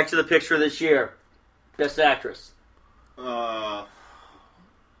getting back to the picture this year. Best Actress. Well...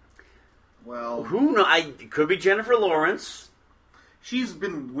 Who knows? It could be Jennifer Lawrence. She's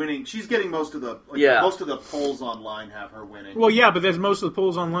been winning. She's getting most of the most of the polls online have her winning. Well, yeah, but there's most of the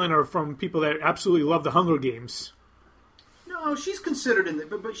polls online are from people that absolutely love the Hunger Games. No, she's considered in the...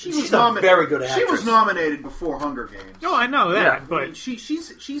 But She's a very good actress. She was nominated before Hunger Games. No, I know that, Yeah. but... I mean,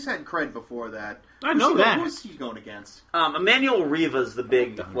 she's had cred before that. I know that. Who is she going against? Emmanuel Riva's the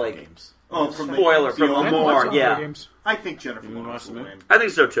big, Games. From spoiler the from old Amor, Hunger yeah. Games. I think Jennifer Lawrence will win. I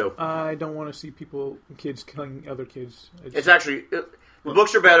think so, too. I don't want to see kids killing other kids. It's actually... the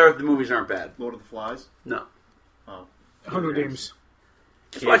books are better, the movies aren't bad. Lord of the Flies? No. Oh. Hunger Games.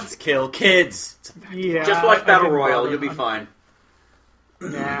 Kids kill kids. Yeah. Just watch I Battle didn't Royale, bother. you'll be fine.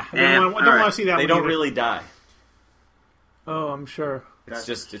 Nah, I don't want to see that They one don't either. really die. Oh, I'm sure. It's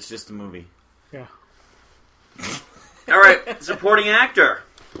just a movie. Yeah. All right, supporting actor.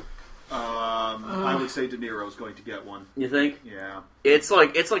 I would say De Niro's going to get one. You think? Yeah. It's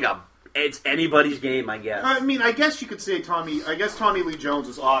anybody's game, I guess. I mean, I guess you could say Tommy Lee Jones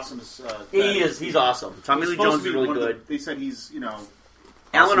is awesome. He's awesome. Tommy Lee Jones is really good. They said he's,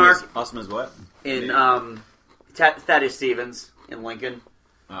 Alan Arkin. Awesome as what? In Thaddeus Stevens in Lincoln.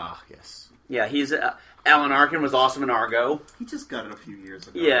 Ah, yes. Yeah, he's... Alan Arkin was awesome in Argo. He just got it a few years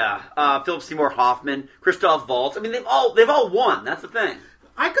ago. Yeah. Philip Seymour Hoffman. Christoph Waltz. I mean, they've all won. That's the thing.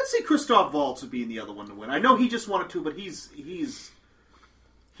 I could see Christoph Waltz would be the other one to win. I know he just wanted to, but he's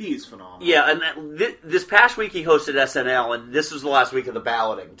phenomenal. Yeah, and this past week he hosted SNL, and this was the last week of the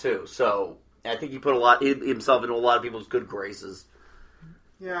balloting, too. So I think he put himself into a lot of people's good graces.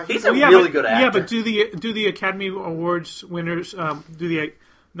 Yeah, he's a really good actor. Yeah, but do the Academy Awards winners do they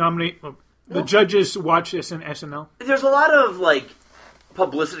nominate? The judges watch this in SNL. There's a lot of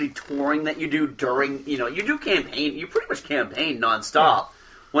publicity touring that you do during. You do campaign. You pretty much campaign nonstop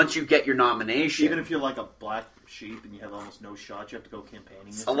once you get your nomination. Even if you're like a black sheep and you have almost no shot, you have to go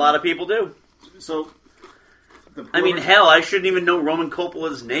campaigning. A lot of people do. So, I mean, hell, I shouldn't even know Roman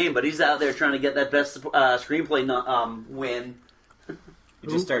Coppola's name, but he's out there trying to get that best screenplay win. You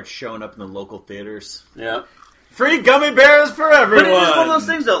just start showing up in the local theaters. Yeah. Free gummy bears for everyone! But it's one of those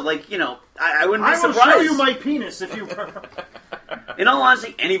things, though, I wouldn't be surprised. I will show you my penis if you... In all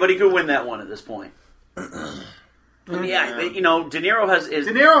honesty, anybody could win that one at this point. De Niro has...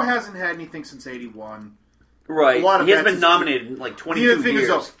 De Niro hasn't had anything since 81. Right. He has been nominated in 22 years. The thing is,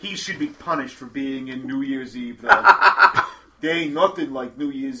 though, he should be punished for being in New Year's Eve, though. There ain't nothing like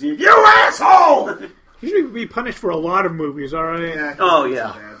New Year's Eve. You asshole! He should be punished for a lot of movies, all right? Yeah,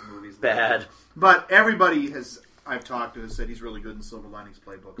 bad movies. Bad. But everybody I've talked to has said he's really good in Silver Linings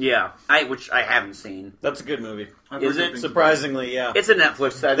Playbook. Yeah, which I haven't seen. That's a good movie. Is it? Surprisingly, yeah. It's a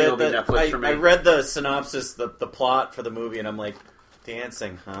Netflix. I think it'll be Netflix for me. I read the synopsis, the plot for the movie, and I'm like,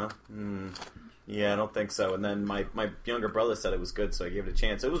 dancing, huh? Yeah, I don't think so. And then my younger brother said it was good, so I gave it a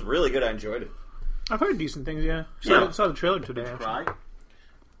chance. It was really good. I enjoyed it. I've heard decent things. Yeah, saw the trailer today. Cry?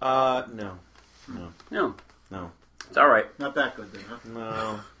 No. It's all right. Not that good then, huh?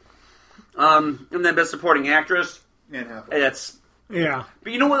 No. And then best supporting actress. Anne Hathaway. That's. Yeah.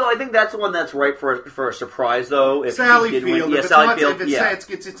 But you know what? Though? I think that's the one that's ripe for a surprise, though. If Sally she did Field. Win. Yeah, If Sally Field.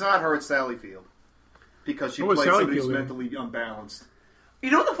 it's not her. It's Sally Field because she What was played Sally somebody who's Field in? mentally unbalanced.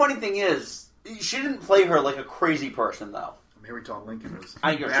 You know what the funny thing is? She didn't play her like a crazy person, though. Mary Todd Lincoln was.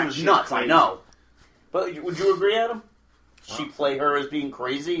 She was nuts. Crazy. I know. But would you agree, Adam? She play her as being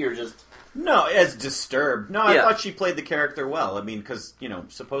crazy, or just No, as disturbed. No, I Yeah. thought she played the character well. I mean, because,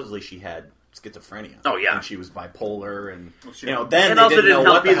 supposedly she had schizophrenia. Oh, yeah. And she was bipolar, and, Well, then and they also didn't know didn't help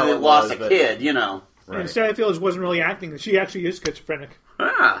what the either hell they it lost was, a but- kid, And Right. Sally Fields wasn't really acting. She actually is schizophrenic.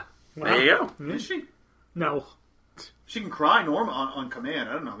 Ah, Wow. there you go. Is she? No. She can cry Norma on command.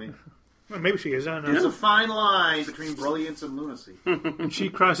 I don't know. I mean, Well, maybe she is. I don't know. there's a fine line between brilliance and lunacy. And she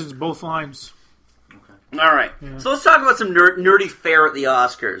crosses both lines. All right. Yeah. So let's talk about some nerdy fare at the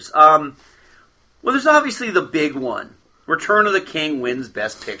Oscars. Well, there's obviously the big one. Return of the King wins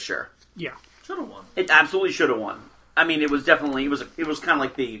Best Picture. Yeah. Should have won. It absolutely should have won. I mean, it was kind of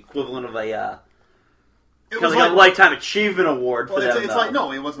like the equivalent of a Lifetime Achievement Award for Well, them. it's though. like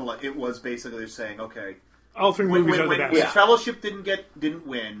no, it wasn't. It was basically saying, okay, All three movies are the best. When Fellowship didn't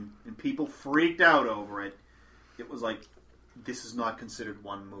win, and people freaked out over it, it was like this is not considered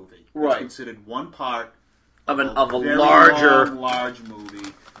one movie. Right. It's considered one part of a very large movie.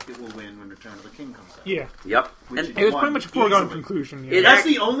 It will win when Return of the King comes out. Yeah. Yep. Which It was pretty much a foregone easily. conclusion. Yeah. That's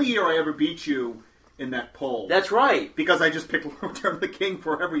the only year I ever beat you in that poll. That's right. Because I just picked Return of the King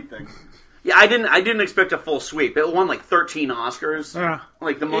for everything. Yeah, I didn't expect a full sweep. It won like 13 Oscars. Yeah.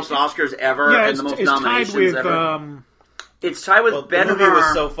 Like the most Oscars ever, Yeah, and the most it's nominations tied with, ever. It's tied with Well, Ben the movie was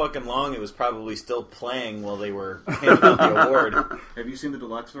Hur. so fucking long, it was probably still playing while they were handing out the award. Have you seen the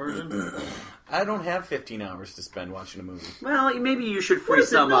deluxe version? I don't have 15 hours to spend watching a movie. Well, maybe you should free What is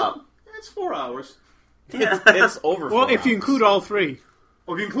it? some No, up. It's 4 hours. It's over. Well, 4 if you hours. include all three.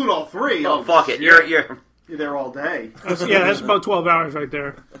 Well, if you include all three, Oh, fuck it. shit. You're You're there all day. That's about 12 hours right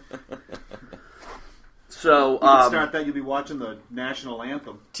there. So, You can start that, you'll be watching the national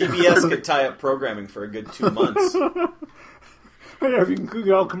anthem. TBS could tie up programming for a good 2 months. Yeah, if you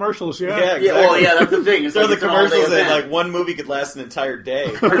include all commercials, yeah. Yeah, exactly. well, yeah, that's the thing. It's Throw like the it's an all-day commercials in, event. like one movie could last an entire day.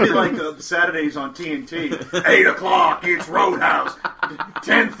 It'd be like Saturdays on TNT. 8 o'clock, it's Roadhouse.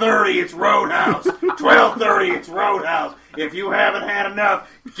 10:30, it's Roadhouse. 12:30, it's Roadhouse. If you haven't had enough,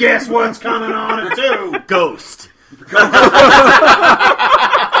 guess what's coming on at 2? Ghost.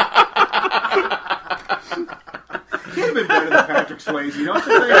 He'd have been better than Patrick Swayze, don't you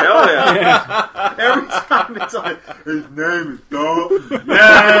think? Oh, yeah. Every time it's like, his name is Dalton.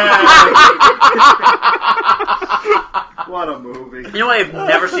 What a movie. You know, I've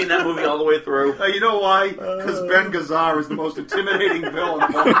never seen that movie all the way through. You know why? Because Ben Gazzar is the most intimidating villain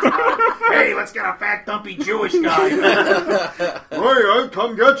of all time. Hey, let's get a fat, dumpy Jewish guy. Hey, I'll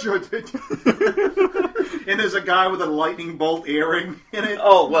come get you. And there's a guy with a lightning bolt earring in it.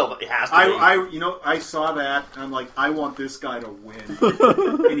 Oh, well, it has to be. I saw that, and I'm like, I want this guy to win.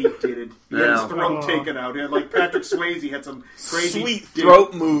 And he didn't. He had his throat taken out. He had, like, Patrick Swayze had some crazy... Sweet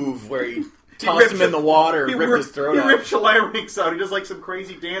throat move where he tossed him in the water and ripped his throat out. He ripped your larynx out. He does, like, some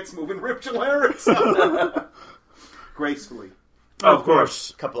crazy dance move and ripped your larynx out. Gracefully. Of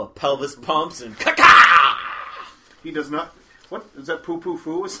course. A couple of pelvis pumps and He does not... What? Is that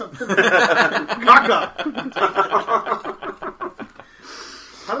poo-poo-foo or something? Caca!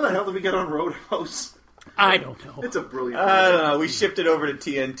 How the hell did we get on Roadhouse? I don't know. It's a brilliant I don't know. We shipped it over to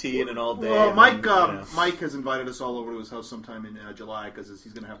TNT in an all day. Well, and Mike, then, Mike has invited us all over to his house sometime in July because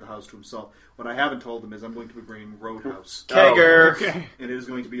he's going to have the house to himself. What I haven't told him is I'm going to be bringing Roadhouse. Kegger. Okay. And it is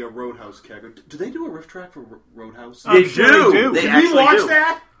going to be a Roadhouse kegger. Do they do a riff track for Roadhouse? They do. They Can actually we watch do.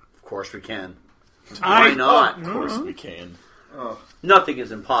 that? Of course we can. Why not? Of course we can. Nothing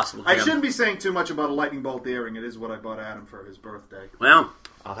is impossible. I Jim. shouldn't be saying too much about a lightning bolt earring. It is what I bought Adam for his birthday. Well,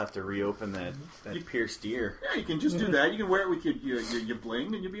 I'll have to reopen that pierced ear. Yeah, you can just do that. You can wear it with your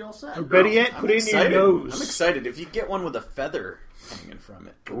bling, and you'll be all set. Or better yet, put it in your nose. I'm excited. If you get one with a feather hanging from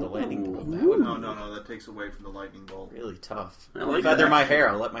it, with the lightning bolt, that would No, that takes away from the lightning bolt. really tough. I like Feather that. my hair.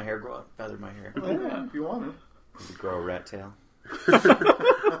 I'll let my hair grow up. Feather my hair. Yeah, if you want to. Maybe grow a rat tail.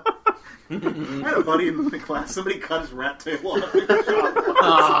 I had a buddy in the class. Somebody cut his rat tail off.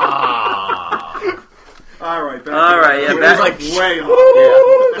 All right, back All right, yeah, It back- was like way off.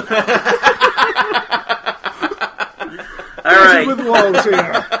 all right. With walls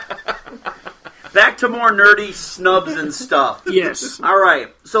here. Back to more nerdy snubs and stuff. Yes. All right.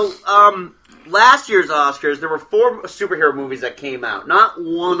 So, last year's Oscars, there were 4 superhero movies that came out. Not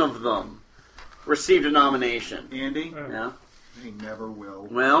one of them received a nomination. Andy? Yeah. They never will.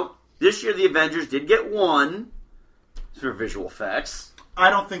 Well, this year the Avengers did get one for visual effects. I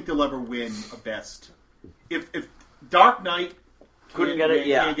don't think they'll ever win a best. If Dark Knight couldn't get it,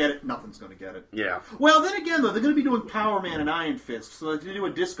 can't get it, nothing's going to get it. Yeah. Well, then again, though, they're going to be doing Power Man and Iron Fist, so if they do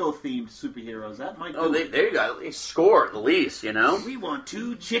a disco-themed superheroes, that might Oh, do it. there you go. They score at least, you know? We want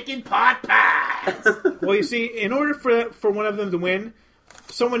 2 chicken pot pies! Well, you see, in order for one of them to win,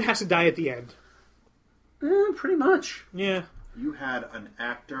 someone has to die at the end. Pretty much. Yeah. You had an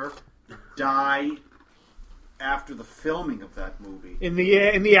actor die after the filming of that movie. In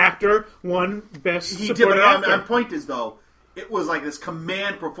the actor won best He did, supporting but actor. my point is, though, it was like this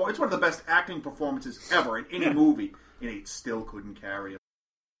command performance. It's one of the best acting performances ever in any movie, and he still couldn't carry it.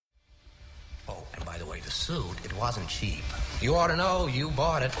 Oh, and by the way, the suit, it wasn't cheap. You ought to know, you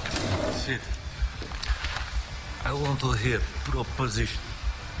bought it. Sid, I want to hear proposition.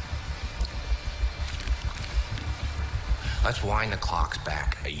 Let's wind the clocks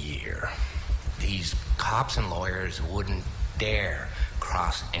back a year. These cops and lawyers wouldn't dare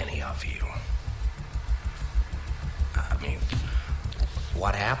cross any of you. I mean,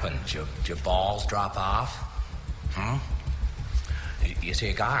 what happened? Did your balls drop off? You see,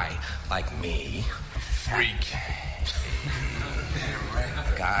 a guy like me... Freak.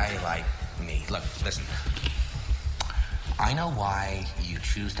 A guy like me... Look, listen. I know why you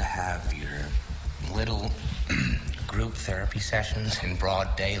choose to have your little group therapy sessions in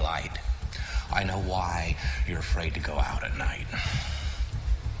broad daylight. I know why you're afraid to go out at night.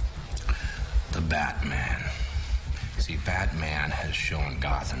 The Batman. See, Batman has shown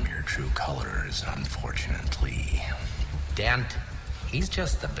Gotham your true colors, unfortunately. Dent, he's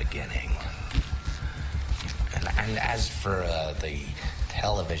just the beginning. And as for the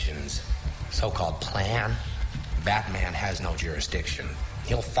television's so-called plan, Batman has no jurisdiction.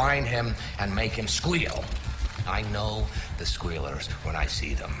 He'll find him and make him squeal. I know the squealers when I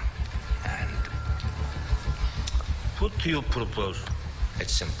see them. And... What do you propose?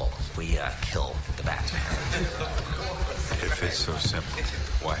 It's simple. We kill the Batman. If it's so simple,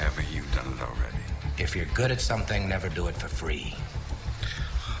 why haven't you done it already? If you're good at something, never do it for free.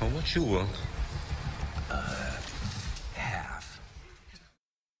 What you want? Half.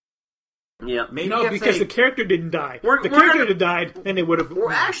 Yeah, maybe no, because the character didn't die. We're The character gonna- had died, then they would have...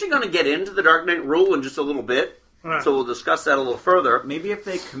 We're actually going to get into the Dark Knight rule in just a little bit, so we'll discuss that a little further. Maybe if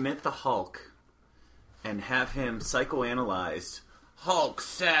they commit the Hulk and have him psychoanalyzed. Hulk's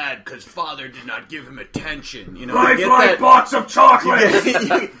sad because father did not give him attention. You know, Life you get like that box of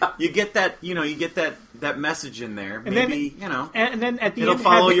chocolate! You get that. You know, you get that message in there. And Maybe then, you know, and then at the it'll end,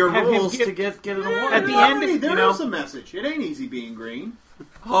 follow have your him rules to get an award. At the end, Hey, there you know, is a message. It ain't easy being green.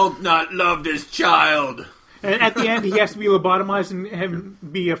 Hulk not loved his child. and at the end, he has to be lobotomized and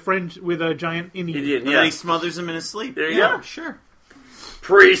have, be a friend with a giant Indian. And then he smothers him in his sleep. There you yeah, go. Sure.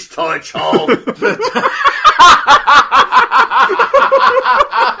 Priest touch Hulk.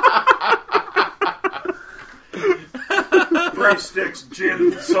 Priest sticks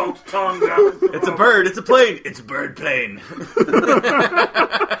gin-soaked tongue out. It's a bird. It's a plane. It's a bird plane.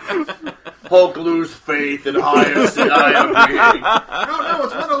 Hulk lose faith in highest and I am being. No,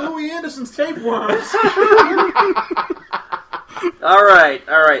 it's one of Louis Anderson's tapeworms. All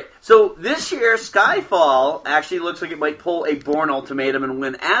right. So this year, Skyfall actually looks like it might pull a Bourne Ultimatum and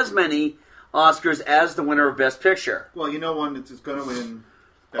win as many Oscars as the winner of Best Picture. Well, you know one that's going to win.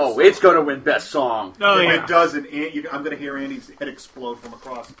 It's going to win Best Song. If it doesn't, I'm going to hear Andy's head explode from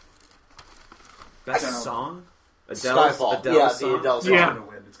across. Best song? Skyfall. Adele's The song? Adele song. Yeah. It's going to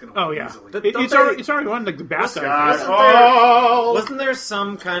win. It's going to win easily. It's already won like the BAFTA. Wasn't there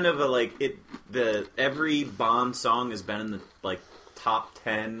some kind of a every Bond song has been in the top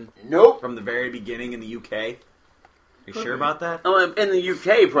 10? Nope. From the very beginning in the UK. Are you sure about that? Oh, in the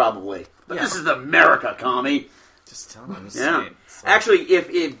UK probably, but this is America, commie. Just tell them. Yeah. Actually, if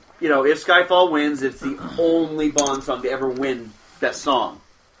Skyfall wins, it's the only Bond song to ever win Best Song.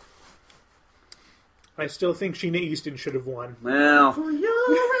 I still think Sheena Easton should have won. Well,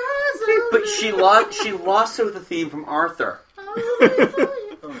 but she lost to the theme from Arthur.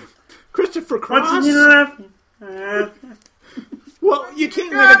 Christopher Cross. Well, you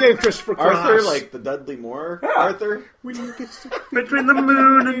can't win against Christopher Cross. Arthur, like the Dudley Moore Arthur? Between the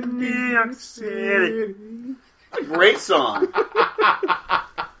moon and New York City. A great song.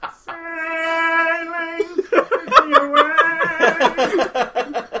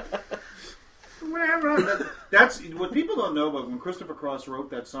 That's what people don't know about when Christopher Cross wrote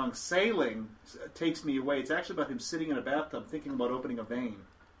that song. Sailing takes me away. It's actually about him sitting in a bathtub thinking about opening a vein.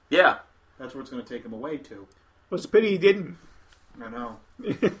 Yeah, that's where it's going to take him away to. Well, it's a pity he didn't. I know.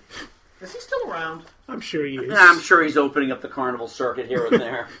 Is he still around. I'm sure he is. Yeah, I'm sure he's opening up the carnival circuit here and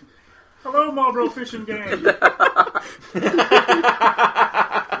there. Hello, Marlboro Fishing Gang.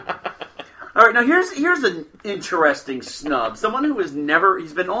 All right, now here's an interesting snub. Someone who has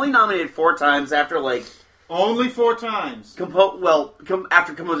he's been only nominated 4 times after only 4 times.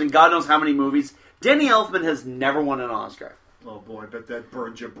 After composing God knows how many movies. Danny Elfman has never won an Oscar. Oh boy, bet that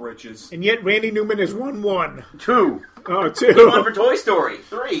burned your britches. And yet Randy Newman has won 1. 2. Oh, 2. He won for Toy Story.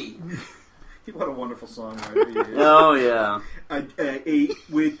 3. What a wonderful songwriter he is. Oh, yeah. I ate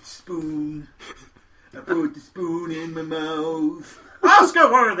with spoon. I put the spoon in my mouth.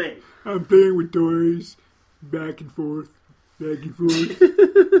 Oscar worthy! I'm playing with toys. Back and forth. Back and forth.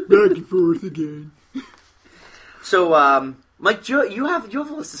 Back and forth again. So, Mike, you have a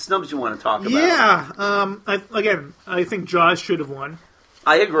list of snubs you want to talk about. Yeah. I think Jaws should have won.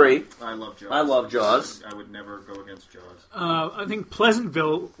 I agree. I love Jaws. I would never go against Jaws. I think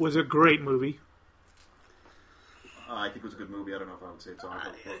Pleasantville was a great movie. I think it was a good movie. I don't know if I would say it's on.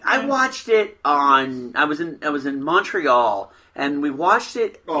 I watched it on. I was in Montreal, and we watched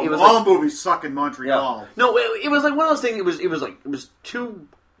it. Oh, it was all movies suck in Montreal. Yeah. No, it was like one of those things. It was too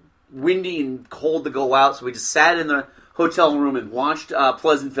windy and cold to go out, so we just sat in the hotel room and watched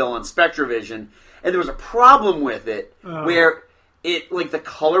Pleasantville on Spectravision. And there was a problem with it where the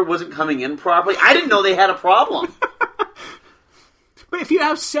color wasn't coming in properly. I didn't know they had a problem. But if you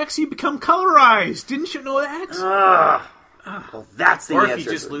have sex, you become colorized. Didn't you know that? Well, that's the answer. answer. Or if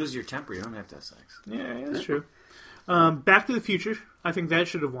you just lose your temper, you don't have to have sex. Yeah, that's true. Back to the Future. I think that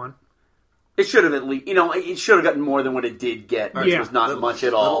should have won. It should have at least, it should have gotten more than what it did get, which was not much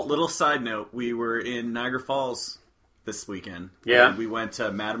at all. Little side note, we were in Niagara Falls this weekend. Yeah. And we went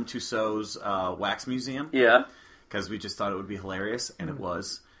to Madame Tussauds Wax Museum. Yeah. Because we just thought it would be hilarious, and it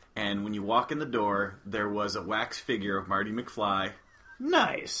was. And when you walk in the door, there was a wax figure of Marty McFly.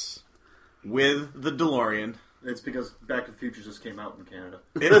 Nice. With the DeLorean. It's because Back to the Future just came out in Canada.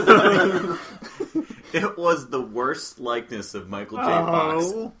 It was the worst likeness of Michael J.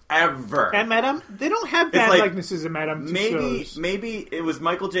 Fox ever. And Madame, they don't have bad likenesses of Madame Tussauds. Maybe it was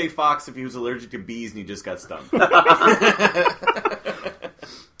Michael J. Fox if he was allergic to bees and he just got stung.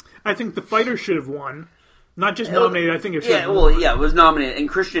 I think The Fighter should have won. Not just nominated, I think it should have won. It was nominated, and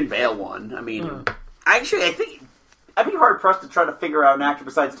Christian Bale won. I mean, I think I'd be hard-pressed to try to figure out an actor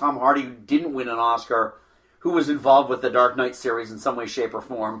besides Tom Hardy who didn't win an Oscar who was involved with the Dark Knight series in some way, shape, or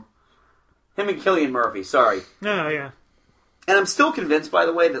form. Him and Cillian Murphy, sorry. Oh, yeah. And I'm still convinced, by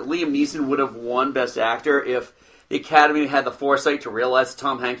the way, that Liam Neeson would have won Best Actor if the Academy had the foresight to realize that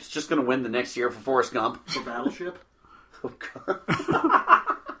Tom Hanks was just going to win the next year for Forrest Gump. For Battleship? Oh, God.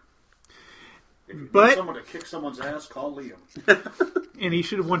 If you need someone to kick someone's ass, call Liam. And he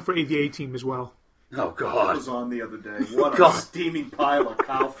should have won for the A-Team as well. Oh, God. That was on the other day. What a steaming pile of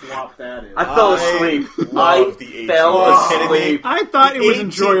cow flop that is. I fell asleep. I fell asleep. I thought it was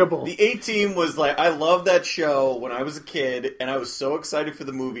enjoyable. The A-Team was like, I loved that show when I was a kid, and I was so excited for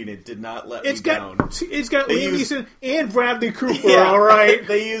the movie, and it did not let me down. It's got Liam Neeson and Bradley Cooper, all right?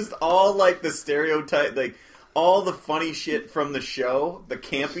 They used all, the stereotype, all the funny shit from the show, the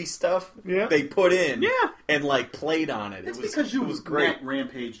campy stuff, they put in and played on it. It's it was, because you it was great. met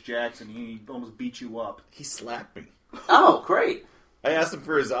Rampage Jackson. He almost beat you up. He slapped me. Oh, great. I asked him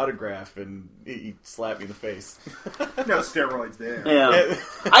for his autograph, and he slapped me in the face. No steroids there. Yeah.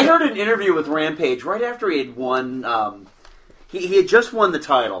 I heard an interview with Rampage right after he had won. He had just won the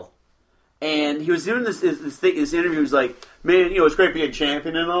title. And he was doing this interview. He was like, man, it's great being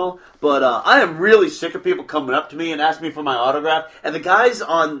champion and all, but I am really sick of people coming up to me and asking me for my autograph. And the guys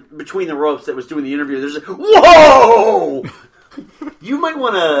on Between the Ropes that was doing the interview, they're just like, whoa! You might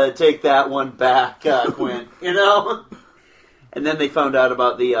want to take that one back, Quinn, And then they found out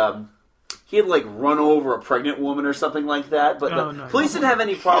about the... he had, run over a pregnant woman or something like that, but the police didn't have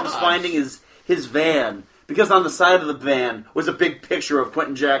any problems finding his van. Because on the side of the van was a big picture of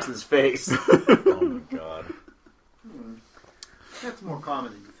Quentin Jackson's face. Oh, my God. That's more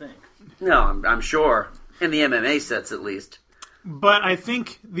common than you think. No, I'm sure. In the MMA sets, at least. But I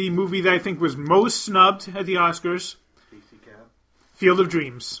think the movie that I think was most snubbed at the Oscars, Field of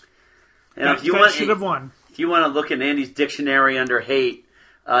Dreams. And that should have won. If you want to look in Andy's dictionary under hate,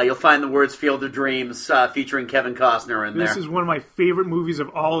 you'll find the words Field of Dreams featuring Kevin Costner in there. This is one of my favorite movies of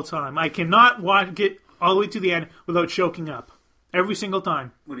all time. I cannot get all the way to the end without choking up. Every single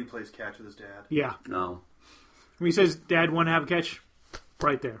time. When he plays catch with his dad? Yeah. No. When he says, Dad, want to have a catch?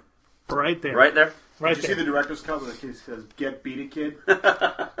 Right there. Right there. Right there? Right Did you see the director's cut where the kid says, get beat it, kid? Get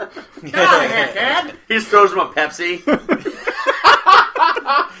out of here, kid! He just throws him a Pepsi.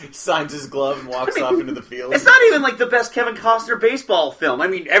 Signs his glove and walks off into the field. It's not even like the best Kevin Costner baseball film. I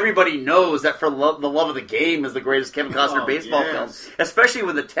mean, everybody knows that For the Love of the Game is the greatest Kevin Costner baseball film. Especially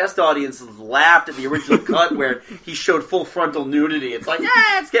when the test audiences laughed at the original cut where he showed full frontal nudity. It's like,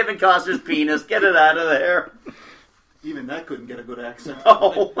 it's Kevin Costner's penis. Get it out of there. Even that couldn't get a good accent.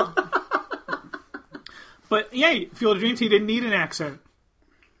 Oh. But, yeah, Field of Dreams, he didn't need an accent.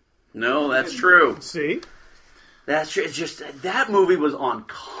 No, that's true. See? That's true. It's just, that movie was on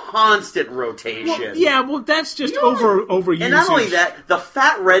constant rotation. Well, that's just overusage. And not only that, the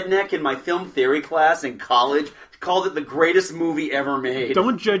fat redneck in my film theory class in college called it the greatest movie ever made.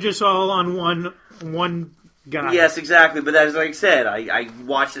 Don't judge us all on one guy. Yes, exactly. But as I said, I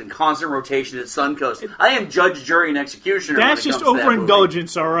watched it in constant rotation at Suncoast. I am judge, jury, and executioner. That's just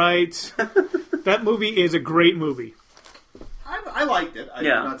overindulgence, all right? That movie is a great movie. I liked it. I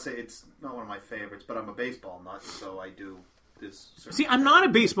Yeah. would not say it's not one of my favorites, but I'm a baseball nut, so I do this. See, I'm not a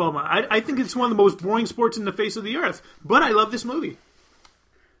baseball man. I think it's one of the most boring sports in the face of the earth. But I love this movie.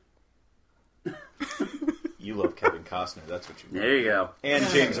 You love Kevin Costner. That's what you love. There you go. And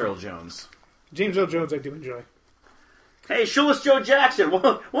James Earl Jones. James Earl Jones I do enjoy. Hey, Shoeless Joe Jackson,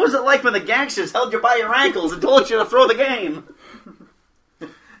 what was it like when the gangsters held you by your ankles and told you to throw the game?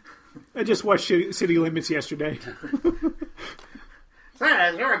 I just watched City Limits yesterday.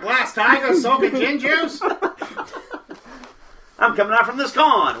 Is there a glass tiger soaking gin juice? I'm coming out from this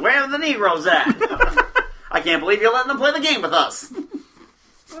con. Where are the Negroes at? I can't believe you're letting them play the game with us.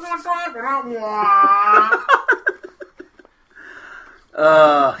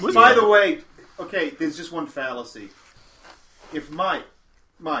 By the way, okay, there's just one fallacy. If Mike,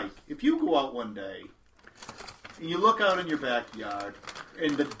 if you go out one day and you look out in your backyard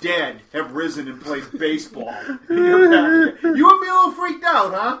and the dead have risen and played baseball in your backyard, you would be a little freaked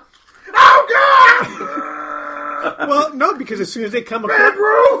out, huh? Oh God! Well, no, because as soon as they come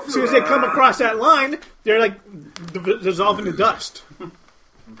across that line, they're like dissolving to dust.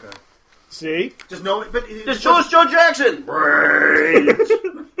 Okay. See? Just know it, but Just Shoeless Joe Jackson.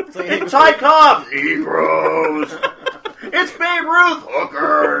 It's Ty Cobb. Negroes. It's Babe Ruth.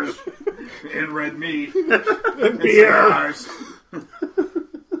 Hookers. And red meat. And beer.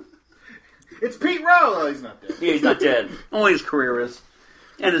 It's Pete Rose. Oh, he's not dead. Yeah, he's not dead. Only his career is.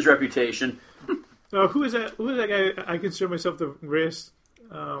 And his reputation. Who is that? Who is that guy? I consider myself the greatest.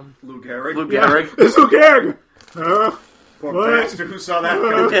 Lou Gehrig. Lou Gehrig. Yeah, it's Lou Gehrig. Poor what? bastard who saw that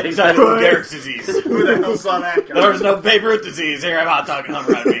coming. Yeah, he's had Lou Gehrig's disease. Who the hell saw that coming? There was no Babe Ruth disease. Here, I'm out talking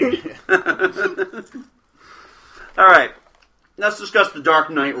about me. All right. Let's discuss the Dark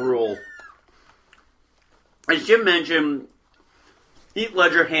Knight rule. As Jim mentioned, Heath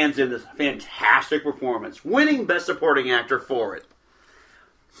Ledger hands in this fantastic performance, winning Best Supporting Actor for it.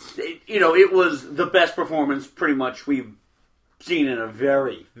 It was the best performance pretty much we've seen in a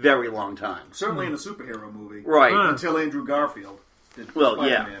very, very long time. Certainly in a superhero movie. Right. Until Andrew Garfield did Well,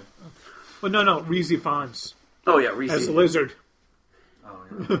 Spider-Man. yeah. Well, no, Reese Fonz. Oh, yeah, Reese. As the lizard. Oh,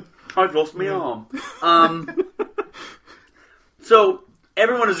 yeah. I've lost my arm. So,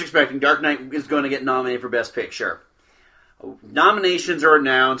 everyone is expecting Dark Knight is going to get nominated for Best Picture. Nominations are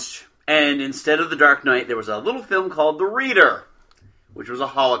announced, and instead of The Dark Knight, there was a little film called The Reader, which was a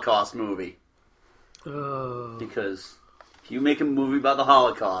Holocaust movie. Because if you make a movie about the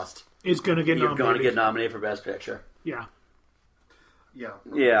Holocaust, it's going to get you're nominated. going to get nominated for Best Picture. Yeah. Yeah.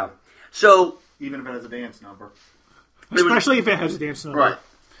 Yeah. So, even if it has a dance number. Especially if it has a dance number. Right.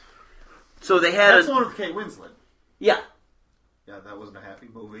 So they had That's the one with Kate Winslet. Yeah. Yeah, that wasn't a happy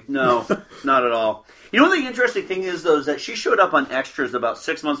movie. No, not at all. You know what the interesting thing is, though, is that she showed up on extras about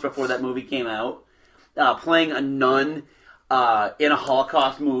 6 months before that movie came out, playing a nun in a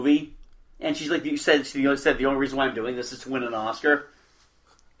Holocaust movie. And she's like, she said the only reason why I'm doing this is to win an Oscar.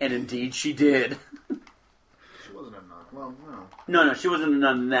 And indeed, she did. She wasn't a nun. Well, no. No, she wasn't a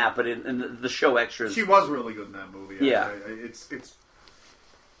nun in that, but in the show extras. She was really good in that movie. Yeah. It's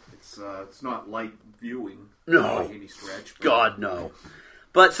not light viewing. No. By any stretch. But... God, no.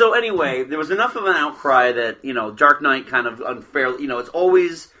 But so anyway, there was enough of an outcry that, Dark Knight kind of unfairly, it's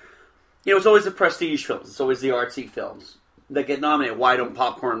always the prestige films. It's always the artsy films that get nominated. Why don't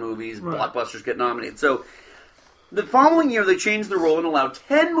popcorn movies, blockbusters get nominated? So the following year, they changed the rule and allowed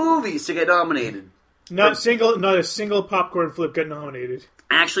 10 movies to get nominated. Not a single popcorn flip got nominated.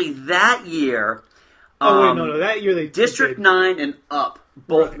 Actually, that year... that year they... District 9 and up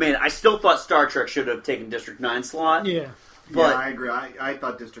both made it. I still thought Star Trek should have taken District 9 slot. Yeah. But I agree. I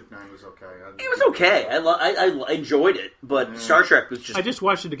thought District 9 was okay. It was okay. I enjoyed it, but Star Trek was just... I just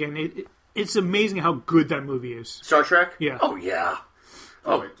watched it again. It's amazing how good that movie is. Star Trek? Yeah. Oh, yeah.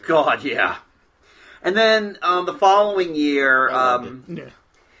 Oh, God, yeah. And then the following year...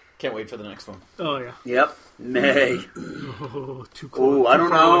 Can't wait for the next one. Oh, yeah. Yep. May. Oh, too Oh, I don't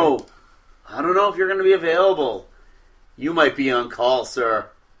know. I don't know if you're going to be available. You might be on call, sir.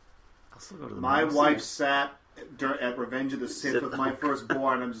 I'll still go to the My movie. wife sat at Revenge of the Sith with my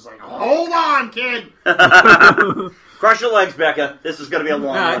firstborn. I'm just like, hold on, kid. Cross your legs, Becca. This is going to be a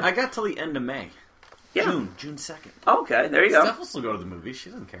long No, one. I got till the end of May. Yeah. June 2nd. Okay, there you go. Steph will still go to the movie. She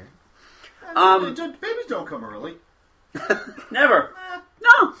doesn't care. Babies don't come early. Never.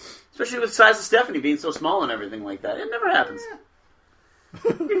 No. Especially with the size of Stephanie being so small and everything like that. It never happens.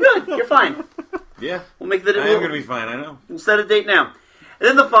 You're good. You're fine. Yeah. We'll make the. I am going to be fine, I know. We'll set a date now. And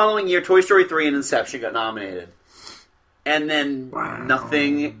then the following year, Toy Story 3 and Inception got nominated. And then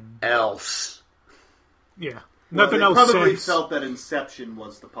nothing else. Yeah. Well, Nothing they else probably since. felt that Inception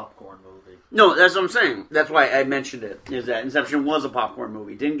was the popcorn movie. No, that's what I'm saying. That's why I mentioned it. Is that Inception was a popcorn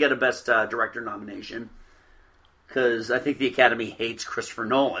movie. Didn't get a Best Director nomination. Because I think the Academy hates Christopher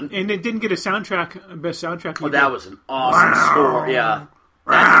Nolan. And it didn't get a soundtrack, best soundtrack. Oh, either. that was an awesome score. Yeah.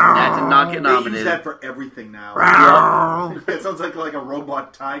 That did not get They use nominated. that for everything now. It sounds like a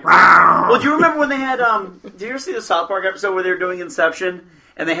robot tiger. Well, do you remember when they had, did you ever see the South Park episode where they were doing Inception?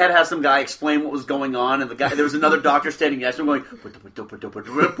 And they had to have some guy explain what was going on, and there was another doctor standing next to him going,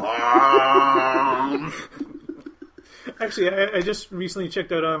 Actually, I just recently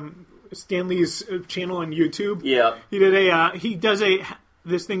checked out Stanley's channel on YouTube. Yeah. He did he does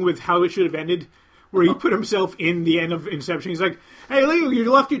this thing with how it should have ended, where he put himself in the end of Inception. He's like, "Hey Leo,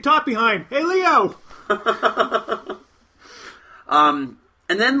 you left your top behind. Hey Leo."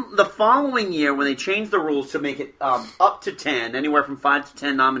 And then the following year, when they changed the rules to make it up to 10, anywhere from 5 to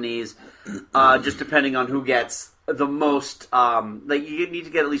 10 nominees, just depending on who gets the most, like you need to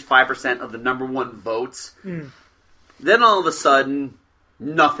get at least 5% of the number one votes. Then all of a sudden,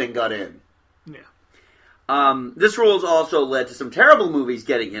 nothing got in. Yeah. This rules also led to some terrible movies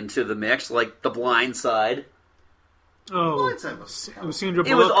getting into the mix, like The Blind Side. Oh, it was Sandra Bullock.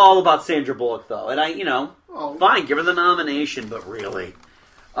 It was all about Sandra Bullock, though. And fine, give her the nomination, but really.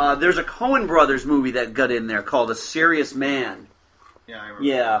 There's a Coen Brothers movie that got in there called A Serious Man. Yeah, I remember.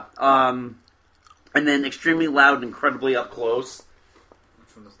 Yeah. And then Extremely Loud and Incredibly Up Close.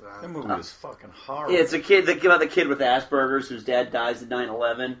 That movie was fucking horrible. It's a kid about the kid with Asperger's whose dad dies at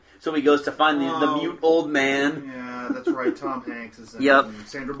 9/11. So he goes to find the mute old man. Yeah, that's right. Tom Hanks is in Yep. it. And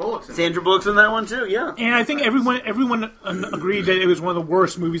Sandra Bullock's in it. Sandra Bullock's in that one too, yeah. And I think everyone agreed that it was one of the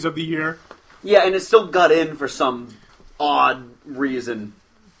worst movies of the year. Yeah, and it still got in for some odd reason.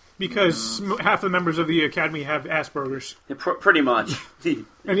 Because half the members of the Academy have Asperger's. Yeah, pretty much. And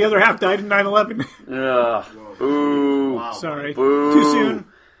the other half died in 9/11. Ugh. Boo. Wow. Sorry. Boo. Too soon?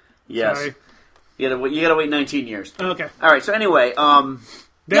 Yes. Sorry. You gotta wait 19 years. Okay. Alright, so anyway,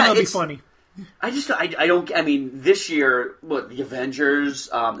 That'll be funny. I mean, this year, the Avengers,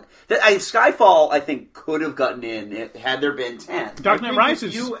 Skyfall, I think, could have gotten in had there been 10. Dark Knight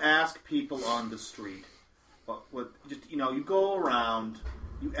Rises. If you ask people on the street, you go around,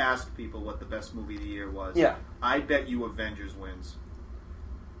 you ask people what the best movie of the year was. Yeah. I bet you Avengers wins.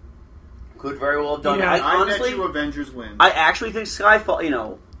 Could very well have done. Yeah. I honestly, bet you Avengers wins. I actually think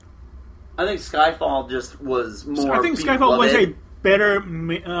Skyfall, I think Skyfall just was more. I think Skyfall was a better.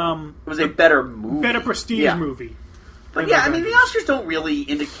 It was a better movie, better prestige movie. But yeah, I mean, the Oscars don't really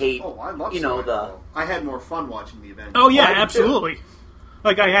indicate. Oh, I love Skyfall. I had more fun watching the Avengers. Oh yeah, absolutely.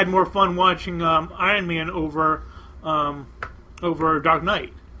 Like I had more fun watching Iron Man over Dark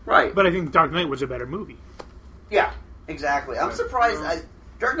Knight. Right. But I think Dark Knight was a better movie. Yeah, exactly. I'm surprised.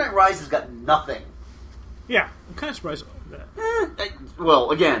 Dark Knight Rises got nothing. Yeah, I'm kind of surprised at that. Well,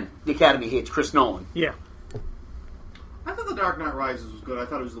 again, the Academy hates Chris Nolan. Yeah. I thought The Dark Knight Rises was good. I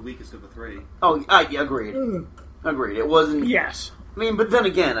thought it was the weakest of the three. Oh, yeah, agreed. Agreed. It wasn't. Yes. I mean, but then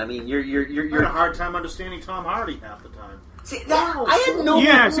again, I mean, you're I had a hard time understanding Tom Hardy half the time. See, I had no.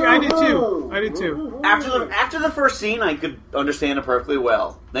 Yeah, see, I did too. I did too. After the first scene, I could understand it perfectly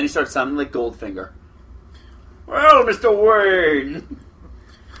well. Then he started sounding like Goldfinger. Well, Mr. Wayne.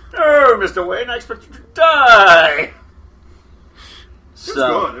 Oh, Mr. Wayne, I expect you to die. It's good.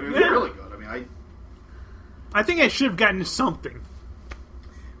 I mean, it's really good. I mean, I think I should have gotten something.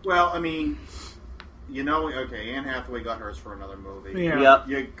 Well, I mean, okay, Anne Hathaway got hers for another movie. Yeah.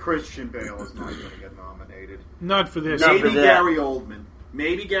 Christian Bale is not going to get nominated. Not for this. Maybe Gary Oldman.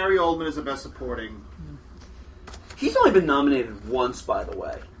 Maybe Gary Oldman is the best supporting. He's only been nominated once, by the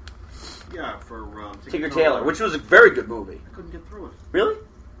way. Yeah, for Tinker Tailor, which was a very good movie. I couldn't get through it. Really?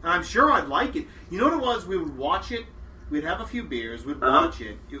 And I'm sure I'd like it. You know what it was? We would watch it. We'd have a few beers. We'd watch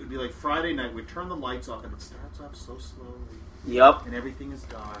it. It would be like Friday night. We'd turn the lights off, and it starts off so slowly. Yep. And everything is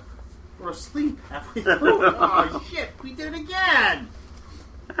dark. We're asleep halfway through. Oh, shit. We did it again.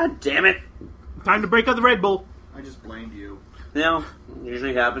 God damn it. Time to break out the Red Bull. I just blamed you. No,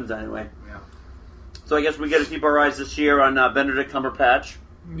 usually happens anyway. Yeah. So I guess we got to keep our eyes this year on Benedict Cumberbatch.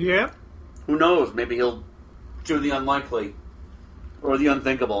 Yeah. Who knows? Maybe he'll do the unlikely or the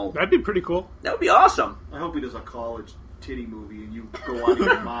unthinkable. That'd be pretty cool. That would be awesome. I hope he does a college titty movie and you go out of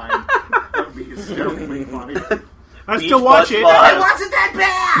your mind. That would be hysterically funny. I still watch it. It wasn't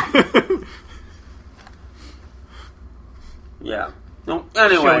that bad! Yeah. No,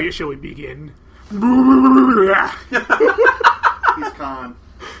 anyway. Shall we begin? He's Khan.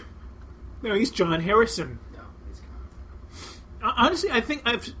 No, he's John Harrison. No, he's Khan. Honestly, I think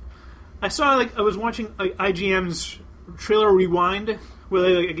I saw I was watching IGM's trailer rewind where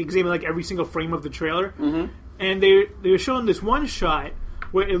they examine every single frame of the trailer, and they were showing this one shot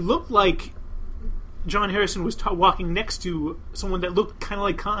where it looked like John Harrison was walking next to someone that looked kind of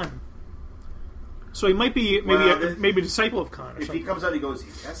like Khan. So he might be maybe a disciple of Khan. If he comes out, he goes,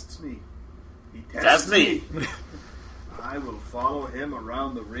 he tests me. He Tests me. I will follow him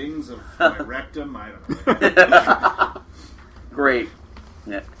around the rings of my rectum. I don't know. Great.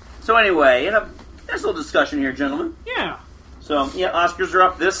 Yeah. So anyway, there's a little discussion here, gentlemen. Yeah. So, Oscars are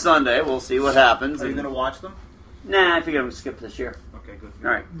up this Sunday. We'll see what happens. Are you going to watch them? Nah, I think I'm going to skip this year. Okay, good.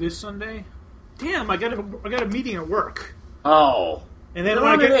 All right. This Sunday? Damn, I got a meeting at work. Oh. And then They're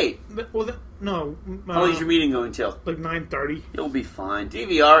when on I get at 8. No. How long is your meeting going till? 9:30. You'll be fine.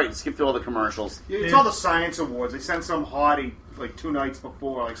 DVR, you can skip through all the commercials. Yeah, it's all the science awards. They send some hottie 2 nights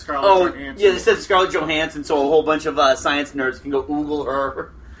before, like Scarlett Johansson. Yeah, they said Scarlett Johansson, so a whole bunch of science nerds can go Google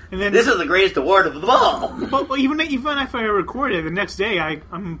her. And then, this is the greatest award of them all. But even if I record it, the next day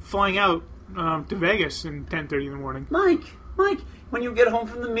I'm flying out to Vegas at 10:30 in the morning. Mike, when you get home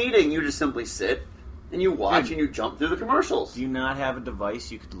from the meeting, you just simply sit and you watch and you jump through the commercials. Do you not have a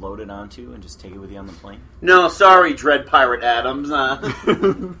device you could load it onto and just take it with you on the plane? No, sorry, Dread Pirate Adams. I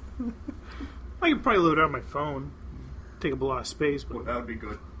could probably load it on my phone. Take up a lot of space. But that would be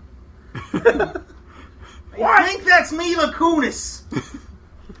good. I think that's Mila Kunis.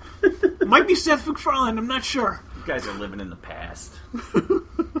 It might be Seth MacFarlane. I'm not sure. You guys are living in the past.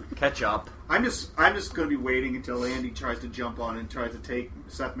 Catch up. I'm just going to be waiting until Andy tries to jump on and tries to take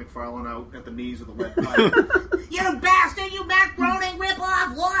Seth MacFarlane out at the knees with a lead pipe. You bastard! You Matt Groening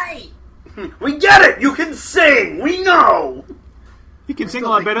ripoff! Why? We get it! You can sing! We know! He can sing a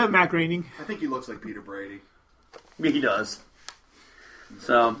lot better than Matt Groening. I think he looks like Peter Brady. He does.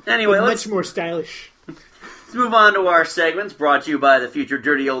 So, anyway, much more stylish. Let's move on to our segments brought to you by the future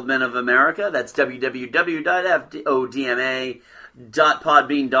Dirty Old Men of America. That's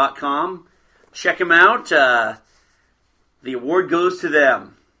www.fodma.podbean.com. Check them out. The award goes to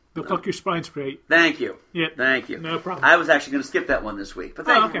them. They'll fuck your spine straight. Thank you. Yep. Thank you. No problem. I was actually going to skip that one this week, but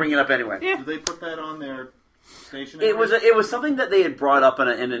thank you for bringing it up anyway. Yeah. Did they put that on their station? It was something that they had brought up in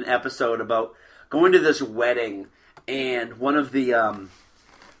an episode about going to this wedding, and one of the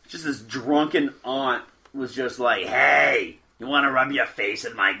just this drunken aunt was just like, "Hey, you want to rub your face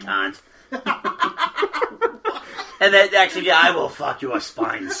in my cunt?" And that actually, I will fuck your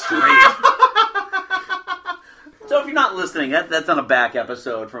spine straight. So if you're not listening, that's on a back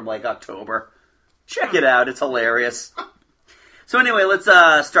episode from October. Check it out; it's hilarious. So anyway, let's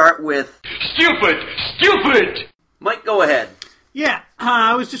start with stupid. Mike, go ahead. Yeah,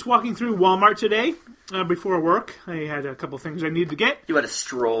 I was just walking through Walmart today before work. I had a couple things I needed to get. You had a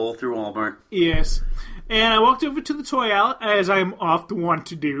stroll through Walmart. Yes, and I walked over to the toy aisle, as I'm often wont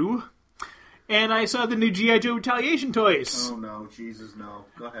to do, and I saw the new G.I. Joe Retaliation toys. Oh no, Jesus, no.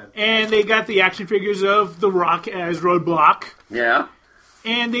 Go ahead. And they got the action figures of The Rock as Roadblock. Yeah.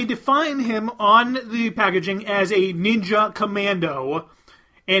 And they define him on the packaging as a ninja commando.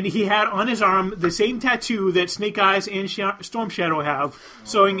 And he had on his arm the same tattoo that Snake Eyes and Storm Shadow have,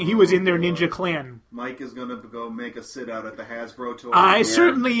 showing he was in their ninja clan. Mike is going to go make a sit-out at the Hasbro toy. I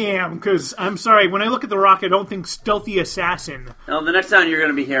certainly am, because I'm sorry, when I look at The Rock, I don't think Stealthy Assassin. Well, the next sound you're going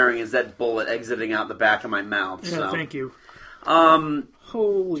to be hearing is that bullet exiting out the back of my mouth. Yeah, so. Thank you. Holy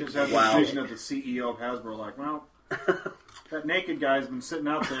Just have the vision of the CEO of Hasbro like, well, that naked guy's been sitting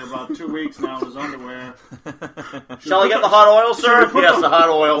out there about 2 weeks now in his underwear. Shall I get the hot oil, sir? Yes, the hot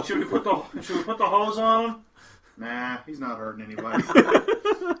oil. Should we put the hose on him? Nah, he's not hurting anybody. Have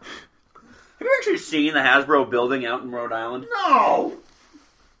you actually seen the Hasbro building out in Rhode Island? No!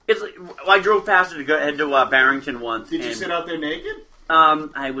 It's I drove past it to head to Barrington once. Did you sit out there naked?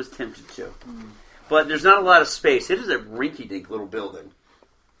 I was tempted to. But there's not a lot of space. It is a rinky-dink little building.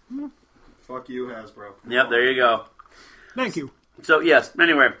 Fuck you, Hasbro. Yep, there you go. Thank you. So, yes,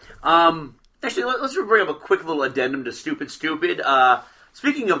 anyway. Actually, let's bring up a quick little addendum to Stupid.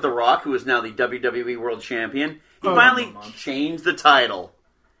 Speaking of The Rock, who is now the WWE World Champion, he finally changed the title.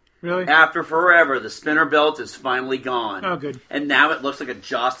 Really? After forever, the spinner belt is finally gone. Oh, good. And now it looks like a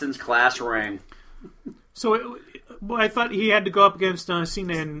Jostin's class ring. So I thought he had to go up against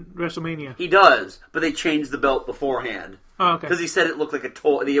Cena in WrestleMania. He does, but they changed the belt beforehand. Oh, okay. Because he said it looked like a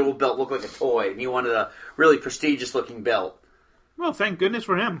toy. The old belt looked like a toy, and he wanted a really prestigious-looking belt. Well, thank goodness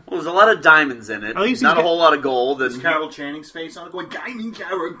for him. Well, there's a lot of diamonds in it. At least not a whole lot of gold. There's Carol Channing's face on it going, Diamond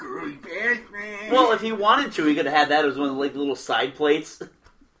Carol, girl, Batman. Well, if he wanted to, he could have had that as one of the little side plates.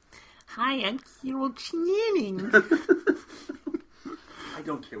 Hi, I'm Carol Channing. I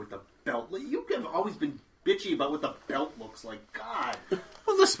don't care what the belt... You have always been bitchy about what the belt looks like. God.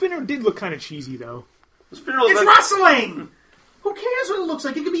 Well, the spinner did look kind of cheesy, though. The spinner looks It's like... wrestling! Who cares what it looks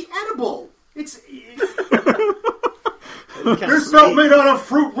like? It can be edible. It's... This belt made out of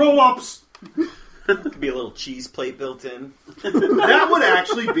fruit roll-ups. Could be a little cheese plate built in. That would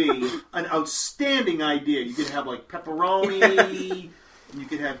actually be an outstanding idea. You could have, like, pepperoni... You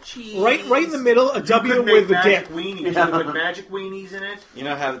could have cheese. Right in the middle, a W could make with a magic dip. weenies. You could put magic weenies in it. You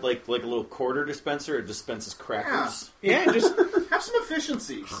know, have like a little quarter dispenser. It dispenses crackers. Yeah, just have some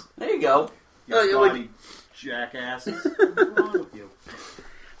efficiencies. There you go. You bloody jackasses. What's wrong with you?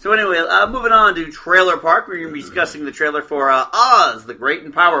 So anyway, moving on to Trailer Park. We're going to be discussing the trailer for Oz, the Great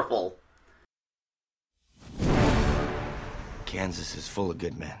and Powerful. Kansas is full of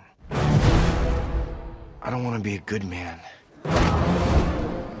good men. I don't want to be a good man.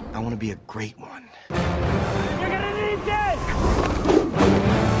 I want to be a great one. You're gonna need this!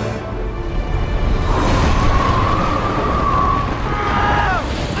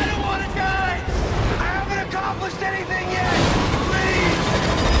 I don't want to die! I haven't accomplished anything yet! Please!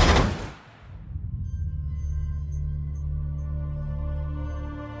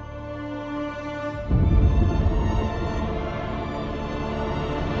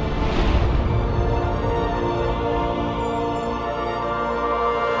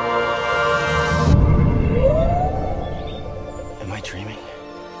 Am I dreaming?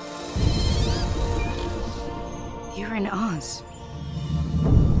 You're in Oz.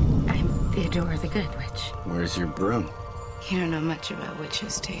 I'm Theodora the Good Witch. Where's your broom? You don't know much about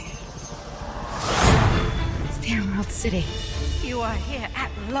witches, do you? It's the Emerald City. You are here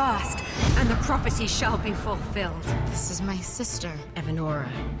at last, and the prophecy shall be fulfilled. This is my sister, Evanora.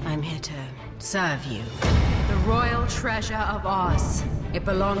 I'm here to serve you. The royal treasure of Oz. It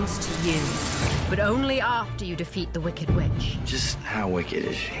belongs to you, but only after you defeat the Wicked Witch. Just how wicked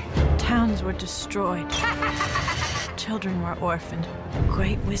is she? Towns were destroyed. Children were orphaned.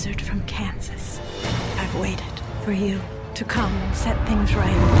 Great wizard from Kansas. I've waited for you to come and set things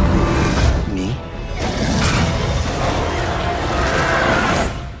right. Me?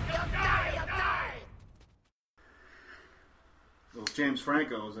 Well, James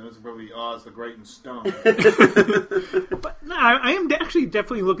Franco's, and it's probably Oz the Great and Stone. But no, I am actually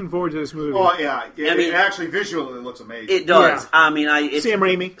definitely looking forward to this movie. Oh, yeah. I mean, it actually, visually, it looks amazing. It does. Yeah. I mean, it's Sam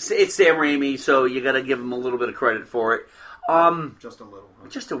Raimi. It's Sam Raimi, so you got to give him a little bit of credit for it. Just a little. Huh?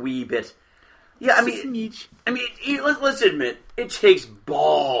 Just a wee bit. Yeah, let's admit, it takes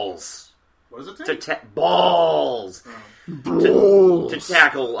balls. What does it take? Balls. To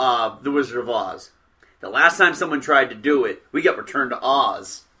tackle The Wizard of Oz. The last time someone tried to do it, we got Return to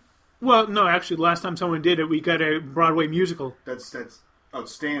Oz. Well, no, actually, the last time someone did it, we got a Broadway musical. That's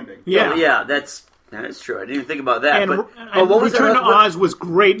outstanding. Yeah. Yeah, that's true. I didn't even think about that. And, but what was Return that, to Oz was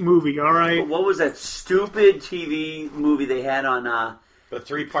great movie, all right? What was that stupid TV movie they had on the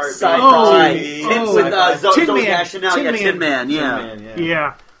 3-part Sci-Fi TV? with Tin Zoe Man. Deschanel? Tin Yeah, Man. Tin Man. Yeah.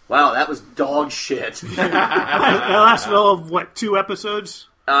 Yeah. Wow, that was dog shit. That lasted all of, what, 2 episodes?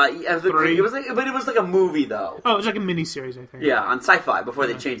 Yeah, 3? It was like a movie though. Oh, it was like a miniseries, I think. Yeah, on Sci-Fi before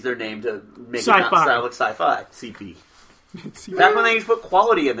they changed their name to make Sci-Fi. it not sound like Sci-Fi. CP. Back when they used to put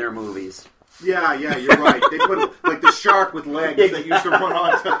quality in their movies. Yeah, you're right. They put like the shark with legs that used to run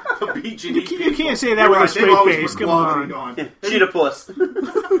on to the beach and eat people. You can't say that You're with right, a straight they've always face. put Come quality on. Cheetah Puss.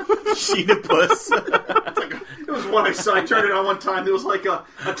 Cheetah Puss. It was one I saw. I turned it on one time. There was like a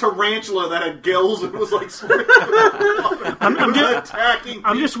tarantula that had gills and it was like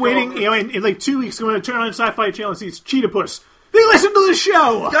I'm just waiting. You know, in like 2 weeks, I'm going to turn on Sci-Fi Channel and see it's Cheetah Puss. They listen to the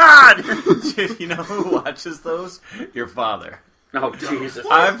show. God. You know who watches those? Your father. Oh Jesus!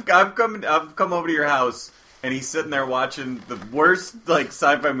 I've come over to your house and he's sitting there watching the worst like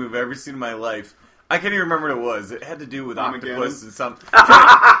sci-fi movie I've ever seen in my life. I can't even remember what it was. It had to do with octopus and something.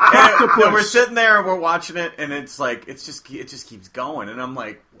 And we're sitting there and we're watching it, and it's like it just keeps going, and I'm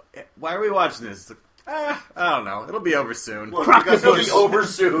like, why are we watching this? It's like, I don't know. It'll be over soon. Well, because It'll be over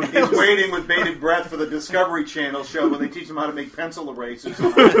soon. He's waiting with bated breath for the Discovery Channel show when they teach him how to make pencil erasers.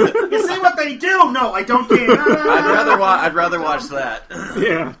 You see what they do? No, I don't care. I'd rather watch that.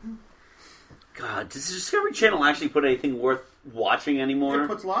 Yeah. God, does Discovery Channel actually put anything worth watching anymore? It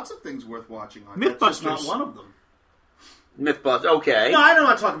puts lots of things worth watching on. Mythbusters. That's just not one of them. Mythbusters, okay. No, I'm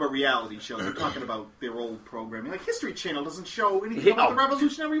not talking about reality shows. I'm talking about their old programming. Like History Channel doesn't show anything about the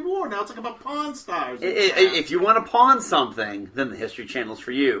Revolutionary War. Now it's like about Pawn Stars. If you want to pawn something, then the History Channel's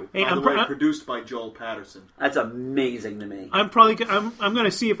for you. Hey, By the way, produced by Joel Patterson. That's amazing to me. I'm going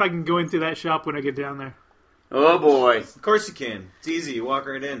to see if I can go into that shop when I get down there. Oh boy! Of course you can. It's easy. You walk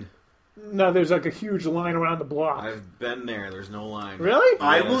right in. No, there's like a huge line around the block. I've been there. There's no line. Really?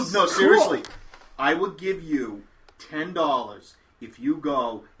 I will. No, seriously. I will give you $10 if you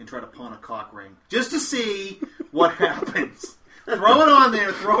go and try to pawn a cock ring just to see what happens. Throw it on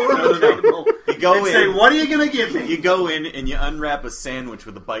there. Throw it on the table. You go and in. say, "What are you going to give me?" You go in and you unwrap a sandwich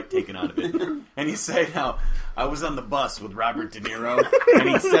with a bite taken out of it, and you say, "Now, I was on the bus with Robert De Niro, and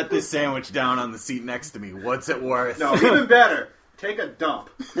he set this sandwich down on the seat next to me. What's it worth?" No, even better. Take a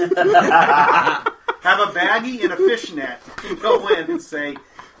dump. Have a baggie and a fishnet. And go in and say,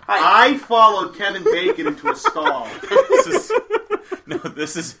 "I followed Kevin Bacon into a stall."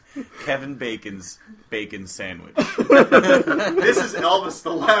 This is Kevin Bacon's bacon sandwich. This is Elvis,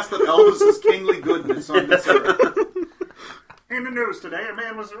 the last of Elvis's kingly goodness on this earth. In the news today, a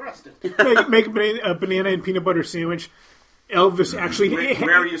man was arrested. Make a banana and peanut butter sandwich. Elvis actually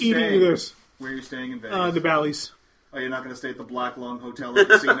Where are you eating staying? this. Where are you staying in Vegas? The Bally's. Oh, you're not going to stay at the Black Lung Hotel and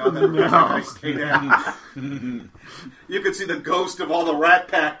Casino that I stayed at? You could see the ghost of all the Rat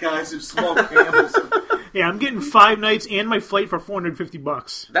Pack guys who smoke camels. Yeah, I'm getting 5 nights and my flight for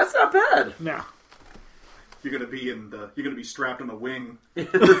 $450. That's not bad. No. You're going to be strapped on the wing.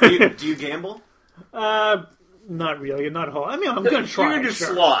 Do you gamble? Not really. Not a whole. I mean, I'm going to try. You're going to do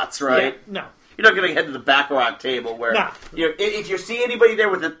sure. slots, right? Yeah, no. You're not going to head to the baccarat table where if you see anybody there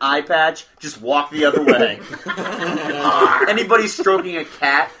with an eye patch, just walk the other way. Anybody stroking a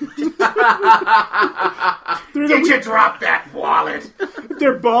cat? Did you drop that wallet? If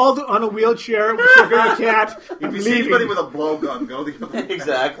they're bald on a wheelchair with a cat, If you see anybody with a blowgun, go the other way.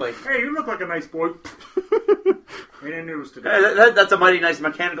 Exactly. Hey, you look like a nice boy. In the news today. Hey, that's a mighty nice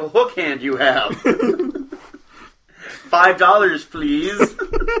mechanical hook hand you have. $5, please.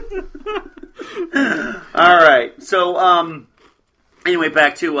 All right. So, anyway,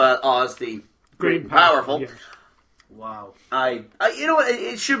 back to Oz the Great and Powerful. Yeah. Wow. You know what?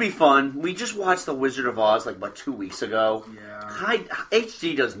 It should be fun. We just watched The Wizard of Oz like about 2 weeks ago. Yeah.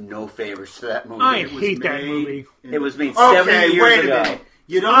 HD does no favors to that movie. I hate that movie. It was made 70 years wait a ago. minute.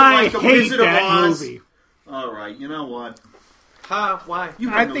 You don't I like The hate Wizard of that Oz? movie. All right, you know what? Why?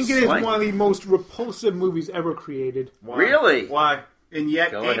 I think it is one of the most repulsive movies ever created. Why? Really? Why? And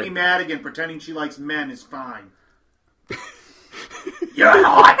yet, Go Amy ahead. Madigan pretending she likes men is fine. You're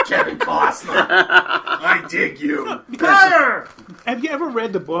hot, Kevin Costner. I dig you. Fire! Have you ever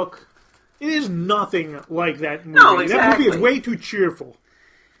read the book? It is nothing like that movie. No, That exactly. movie is way too cheerful.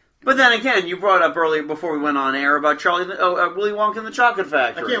 But then again, you brought up earlier before we went on air about Willy Wonka and the Chocolate I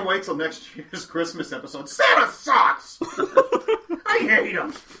Factory. can't wait till next year's Christmas episode. Santa sucks! I hate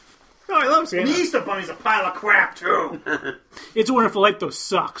him. Oh, I love And Santa. the Easter Bunny's a pile of crap, too. It's a Wonderful Life, though,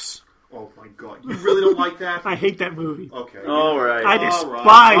 sucks. Oh, my God. You really don't like that? I hate that movie. Okay. All right. I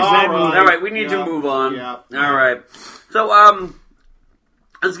despise that movie. All right, we need to move on. Yeah. All right. So,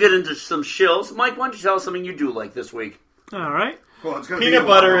 let's get into some shills. Mike, why don't you tell us something you do like this week? All right. Well, it's gonna Peanut be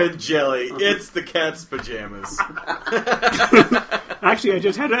butter and jelly. It's the cat's pajamas. Actually, I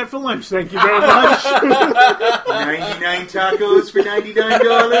just had that for lunch. Thank you very much. 99 tacos for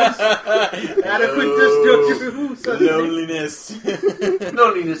 $99. Adequate just Loneliness.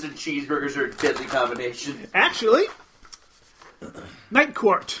 Loneliness and cheeseburgers are a deadly combination. Actually, Night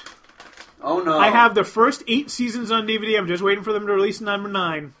Court. Oh, no. I have the first 8 seasons on DVD. I'm just waiting for them to release number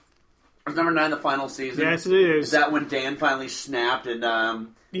 9. Was number 9 the final season? Yes, it is. Is that when Dan finally snapped and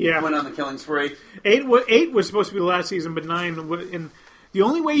Yeah. went on the killing spree? 8 was supposed to be the last season, but 9. And the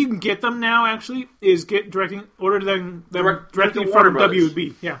only way you can get them now, actually, is order them directly to Warner from Brothers.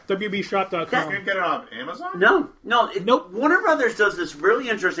 WB. Yeah, WBshop.com. You can get it on Amazon? No. Nope. Warner Brothers does this really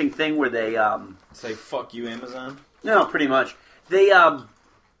interesting thing where they Say fuck you, Amazon. no, pretty much they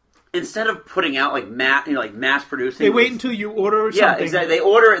instead of putting out like mass producing, They wait until you order something. Yeah, exactly. They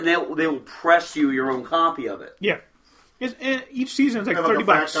order it and they will press you your own copy of it. Yeah. Each season is like Have $30. a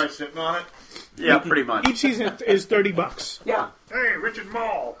fat guy sitting on it? Yeah, pretty much. Each season is $30. Yeah. Hey, Richard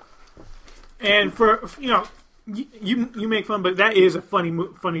Mall. And for you make fun, but that is a funny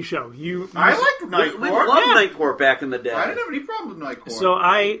show. I liked Night We Court. loved Night Court back in the day. I didn't have any problem with Night Court. So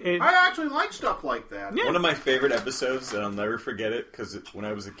I actually like stuff like that. Yeah. One of my favorite episodes, and I'll never forget it, because when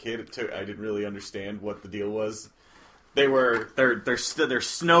I was a kid, I didn't really understand what the deal was. they're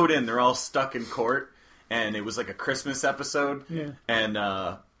snowed in. They're all stuck in court, and it was like a Christmas episode. Yeah. And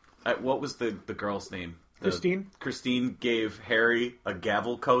what was the girl's name? Christine? Christine gave Harry a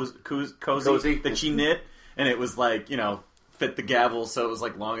gavel cozy that she knit, and it was like, fit the gavel, so it was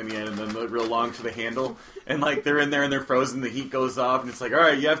like long in the end and then real long for the handle. And like they're in there and they're frozen, the heat goes off, and it's like, all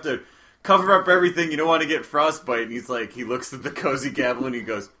right, you have to cover up everything, you don't want to get frostbite. And he's like, he looks at the cozy gavel and he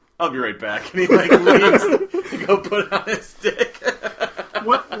goes, I'll be right back. And he like leaves to go put it on his dick.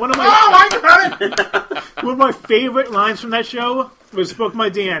 One of my favorite lines from that show was spoken by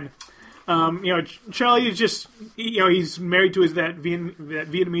Dan. Charlie is just, he's married to that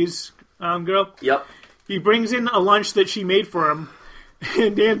Vietnamese girl. Yep. He brings in a lunch that she made for him,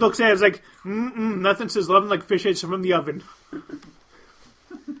 and Dan looks at it and is like, nothing says loving like fish heads from the oven.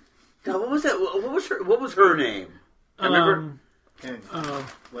 God, what was that? What was her name? I remember.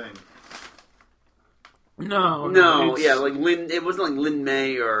 Lang. No, yeah, like Lin. It wasn't like Lin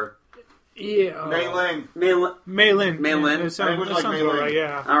May or. Yeah. Mei Ling. Mei Lin. That sounds about right,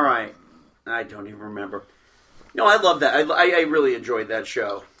 yeah. All right. I don't even remember. No, I love that. I really enjoyed that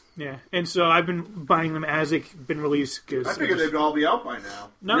show. Yeah, and so I've been buying them as they've been released. Cause I figured they'd all be out by now.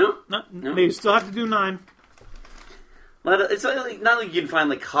 No. They still have to do 9. It's not like you can find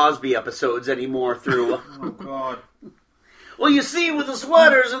like Cosby episodes anymore through. Oh God. Well, you see, with the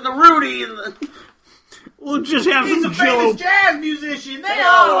sweaters and the Rudy and the. We'll just have He's some a Jello. famous jazz musician. They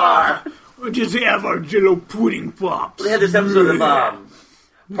all are. We'll just have our Jello pudding pops. They had this episode of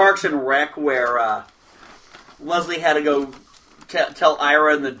Parks and Rec where Leslie had to go tell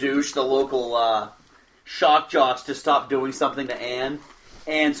Ira and the douche, the local shock jocks, to stop doing something to Anne,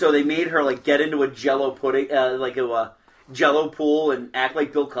 and so they made her like get into a Jello pudding, like a Jello pool, and act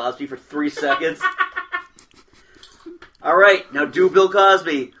like Bill Cosby for 3 seconds. All right, now do Bill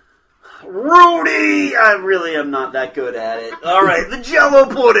Cosby. Rudy! I really am not that good at it. All right, the Jello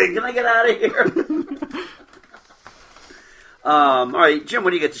pudding. Can I get out of here? All right, Jim,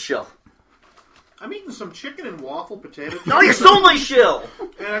 what do you get to shill? I'm eating some chicken and waffle potato chips. No, you stole my shill!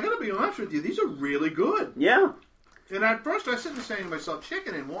 And I gotta be honest with you, these are really good. Yeah. And at first I was sitting there saying to myself,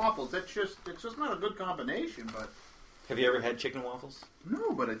 chicken and waffles, it's just not a good combination, but... Have you ever had chicken and waffles?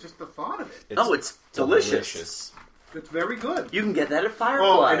 No, but it's just the thought of it. It's delicious. It's very good. You can get that at Fireflies.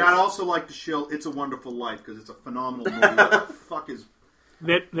 Oh, and I'd also like to shill It's a Wonderful Life, because it's a phenomenal movie. What the fuck is...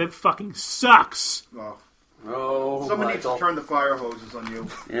 That fucking sucks. Oh, someone needs to turn the fire hoses on you.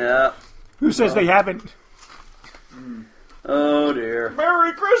 Yeah. Who says they haven't? Oh, dear.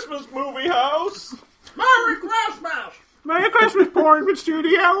 Merry Christmas, movie house! Merry Christmas! Merry Christmas, Porn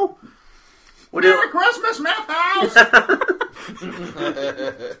Studio! Merry Christmas, Meth House!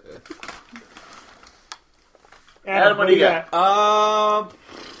 Adam, what do you got?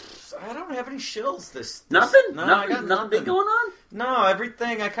 I don't have any shills this Nothing? No, Nothing? I got Nothing big going on? No,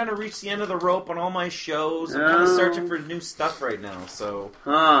 everything. I kind of reached the end of the rope on all my shows. I'm kind of searching for new stuff right now. So,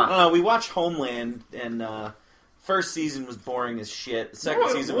 I don't know. We watched Homeland, and first season was boring as shit. The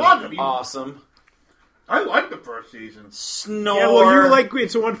second season was awesome. I liked the first season. Snore. Yeah, well, you like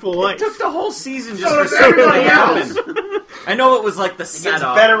It's a Wonderful Life. It took the whole season just for something to happen. I know it was like the setup. It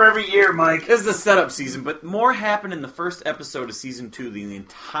gets better every year, Mike. It was the setup season, but more happened in the first episode of season 2 than the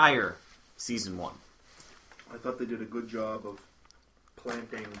entire season 1. I thought they did a good job of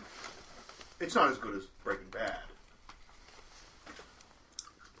planting. It's not as good as Breaking Bad.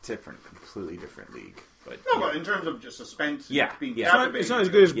 Completely different league. But no, but in terms of just suspense, being It's not as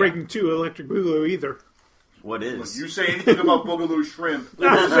good as Breaking 2, Electric Boogaloo either. What is? Look, you say anything about Boogaloo Shrimp?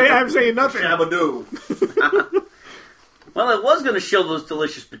 I'm saying nothing. Shabadoo. Well, I was going to shill those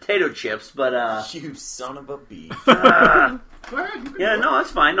delicious potato chips, but you son of a bee. Yeah, no,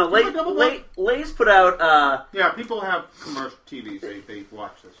 that's fine. No, Lay's put out. Yeah, people have commercial TVs. They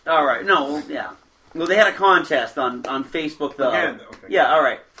watch this. All right, no, yeah. Well, they had a contest on Facebook, though. Again, okay. Yeah, all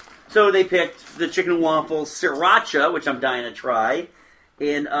right. So they picked the chicken and waffle sriracha, which I'm dying to try,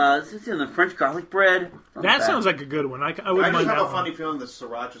 and it's in the French garlic bread. That sounds like a good one. I I wouldn't just mind have that a funny one. feeling that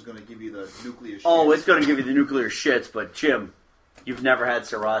sriracha is going to give you the nuclear shits. Oh, it's going to give you the nuclear shits, but Jim, you've never had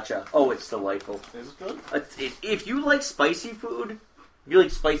sriracha. Oh, it's delightful. Is it good? If you like spicy food, if you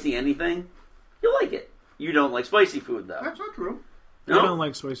like spicy anything, you'll like it. You don't like spicy food, though. That's not true. I don't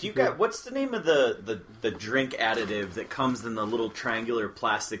like spicy You food. got what's the name of the drink additive that comes in the little triangular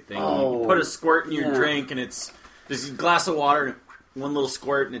plastic thing? Oh, you put a squirt in your yeah. drink, and it's there's a glass of water, and one little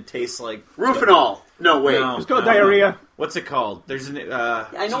squirt, and it tastes like Rufinol. No, wait. It's called diarrhea. What's it called? There's an.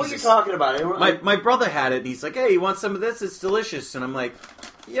 I know what you're talking about. My brother had it, and he's like, "Hey, you want some of this? It's delicious." And I'm like,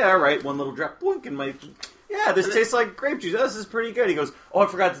 "Yeah, all right." One little drop, boink, and this tastes like grape juice. Oh, this is pretty good. He goes, "Oh, I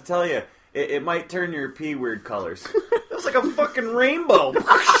forgot to tell you, it might turn your pee weird colors. It was like a fucking rainbow.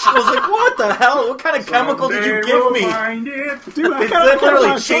 I was like, what the hell? What kind of chemical did you give me? Dude, I It kinda literally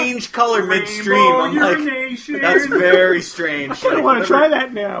wanna changed color midstream. I'm like, urination. that's very strange. I kind of want to try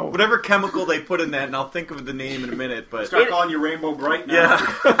that now. Whatever chemical they put in that, and I'll think of the name in a minute. But Start calling you Rainbow Bright now.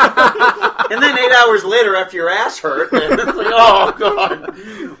 yeah. And then 8 hours later, after your ass hurt, and it's like, oh god,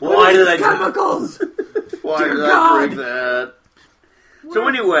 why did I do chemicals? Why Dear did God. I drink that? So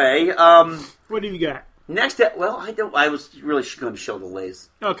anyway, what do you got? Next, I was really going to show the Lay's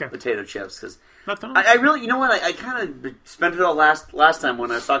potato chips because I really, you know what? I kind of spent it all last time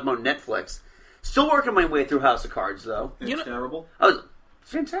when I was talking about Netflix. Still working my way through House of Cards though. It's terrible. Oh,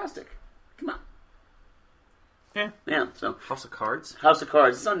 it's fantastic. Come on. Yeah. So House of Cards. House of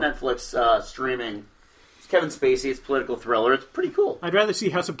Cards. It's on Netflix streaming. It's Kevin Spacey. It's a political thriller. It's pretty cool. I'd rather see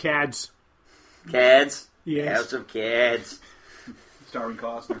House of Cads. Cads. Yes. House of Cads. Starring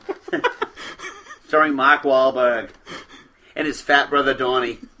Costner. Starring Mark Wahlberg and his fat brother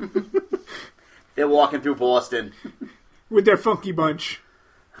Donnie. They're walking through Boston with their funky bunch.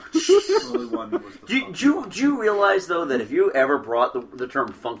 Do you realize though that if you ever brought the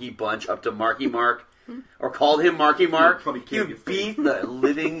term "funky bunch" up to Marky Mark or called him Marky Mark, you beat the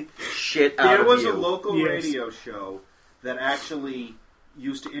living shit out There of was you. a local radio show that actually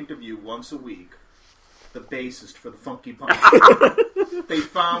used to interview once a week the bassist for the Funky Bunch. They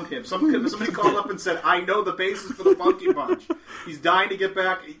found him. Somebody called up and said, "I know the bassist for the Funky Bunch. He's dying to get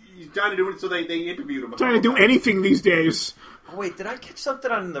back. He's dying to do it." So they interviewed him. Trying to do anything these days. Oh, wait, did I catch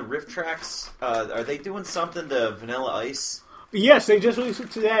something on the riff tracks? Are they doing something to Vanilla Ice? Yes, they just released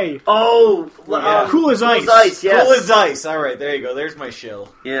it today. Oh, Cool as Ice. Yes. Cool as Ice. All right, there you go. There's my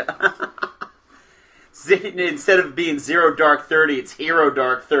shill. Yeah. Instead of being Zero Dark 30, it's Hero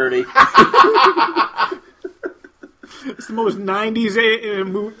Dark 30. It's the most 90s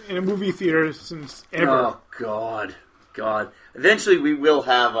in a movie theater since ever. Oh, God. Eventually we will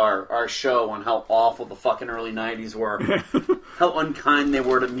have our show on how awful the fucking early 90s were. How unkind they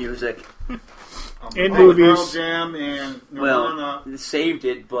were to music. And movies. Pearl Jam and Nirvana. Well, saved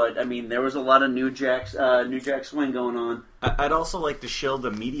it, but, I mean, there was a lot of New Jack Swing going on. I'd also like to shill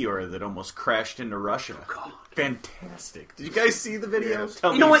the meteor that almost crashed into Russia. Oh, God. Fantastic. Did you guys see the video? Yes.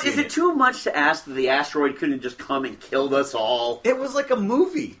 You know what? Is it too much to ask that the asteroid couldn't just come and killed us all? It was like a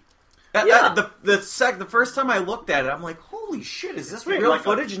movie. The first time I looked at it, I'm like, holy shit, is this real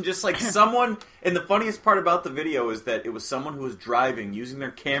footage? And just like someone, and the funniest part about the video is that it was someone who was driving, using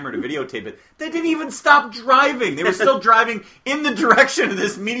their camera to videotape it. They didn't even stop driving. They were still driving in the direction of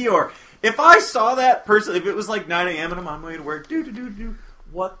this meteor. If I saw that person, if it was like 9 a.m. and I'm on my way to work,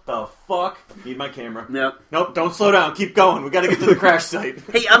 what the fuck? Need my camera. Nope, don't slow down. Keep going. We got to get to the crash site.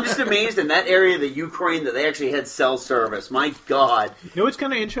 Hey, I'm just amazed in that area of the Ukraine that they actually had cell service. My God. You know what's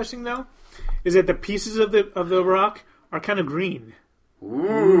kind of interesting, though? Is that the pieces of the rock are kind of green.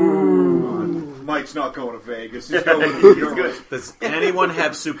 Ooh. Mike's not going to Vegas. He's going to Europe. Does anyone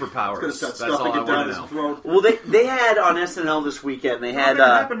have superpowers? He's going to start That's all stuffing I it down want his to know. throat. Well, they had on SNL this weekend, they had... What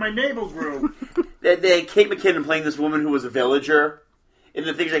happened in my neighbor's room? They had Kate McKinnon playing this woman who was a villager. And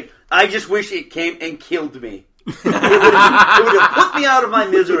the thing's like, I just wish it came and killed me. It would have put me out of my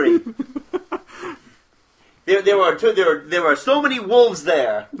misery. There were so many wolves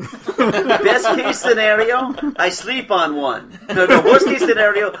there. Best case scenario, I sleep on one. No, worst case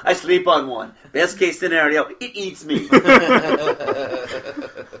scenario, I sleep on one. Best case scenario, it eats me.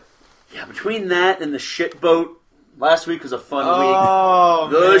 Yeah, between that and the shit boat, last week was a fun week. Oh,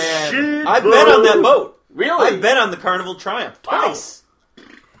 the man. shit I've boat. been on that boat. Really? I've been on the Carnival Triumph twice.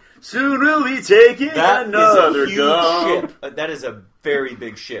 Soon we'll be taking another is a huge dump. ship. That is a very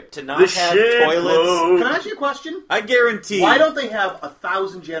big ship. To not The have ship toilets. boat. Can I ask you a question? I guarantee. Why don't they have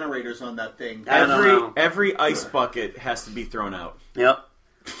 1,000 generators on that thing? Every ice bucket has to be thrown out. Yep.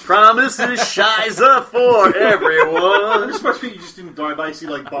 Promises Shiza for everyone. This must be you just didn't drive by see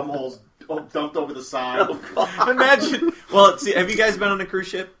like bumholes dumped over the side. Imagine. Well, see, have you guys been on a cruise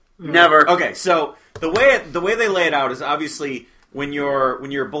ship? Never. Okay, so the way they lay it out is obviously when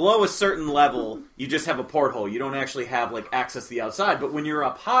you're below a certain level, you just have a porthole. You don't actually have like access to the outside. But when you're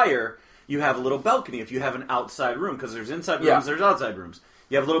up higher, you have a little balcony. If you have an outside room, because there's inside rooms, there's outside rooms.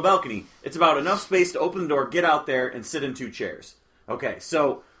 You have a little balcony. It's about enough space to open the door, get out there, and sit in 2 chairs. Okay,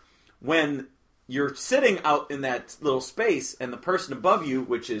 so when you're sitting out in that little space, and the person above you,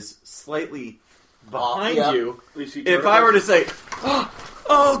 which is slightly behind you, if I were to say,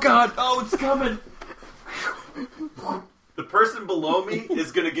 "Oh God, oh it's coming," the person below me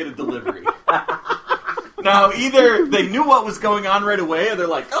is going to get a delivery. Now, either they knew what was going on right away, or they're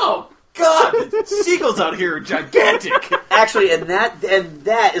like, "Oh God, the seagulls out here are gigantic." Actually, and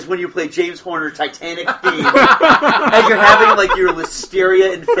that is when you play James Horner's Titanic theme, as you're having like your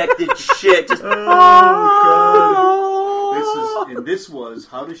listeria infected shit. Just This was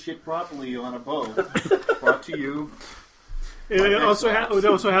How to Shit Properly on a Boat, brought to you. It would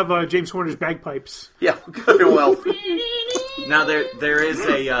also have James Horner's bagpipes. Yeah, well. Now there is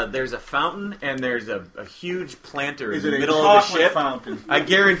there's a fountain and there's a huge planter in the it a middle of the chocolate ship. fountain? I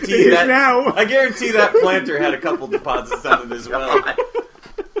guarantee It is that now. I guarantee that planter had a couple deposits on it as well.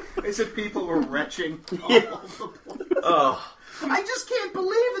 They said people were retching all over the place. Oh. I just can't believe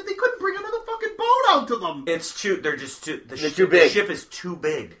that they couldn't bring another fucking boat out to them. It's too. They're just too. They're too big. The ship is too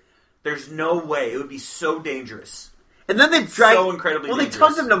big. There's no way. It would be so dangerous. And then they dragged. So incredibly dangerous. They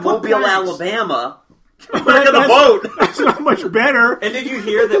tugged them to Mobile, Alabama. Look at the boat. That's not much better. And did you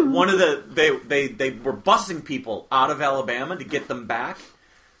hear that one of they were busing people out of Alabama to get them back?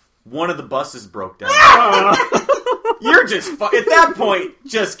 One of the buses broke down. You're just at that point.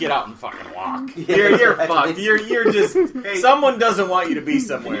 Just get out and fucking walk. You're fucked. You're just. Someone doesn't want you to be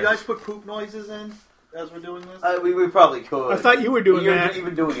somewhere. Can you guys put poop noises in as we're doing this? We probably could. I thought you were doing that. You're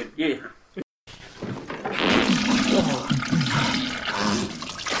even doing it. Yeah.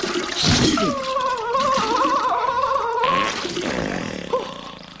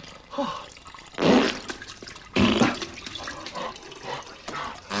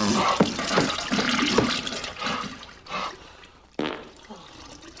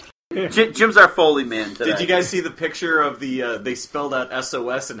 Jim's our Foley man today. Did you guys see the picture of the? They spelled out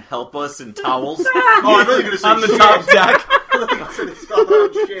SOS and help us in towels. I'm really going to say on the shit. top deck.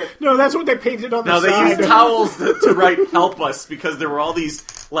 No, that's what they painted on the No, side. they used towels to write "help us" because there were all these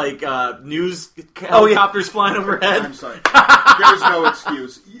like news helicopters flying overhead. I'm sorry. There's no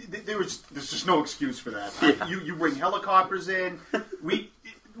excuse. There's just no excuse for that. Yeah. You bring helicopters in. We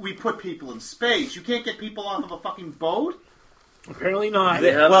put people in space. You can't get people off of a fucking boat. Apparently not.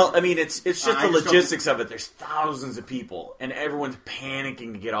 Well, I mean, it's just the I just logistics of it. There's thousands of people, and everyone's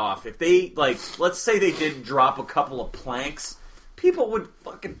panicking to get off. If they, let's say they did drop a couple of planks, people would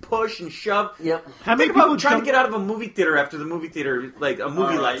fucking push and shove. Yep. How many Think about people trying jumped- to get out of a movie theater after the movie theater, like a movie All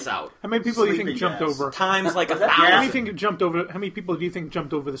right. lets out? How many people do you think Sleeping jumped gas. over? Times like 1,000. How many think jumped over? How many people do you think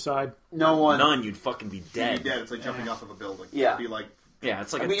jumped over the side? No one. None. You'd fucking be You'd dead. be dead. It's like jumping off of a building. Yeah. It'd be like. Yeah,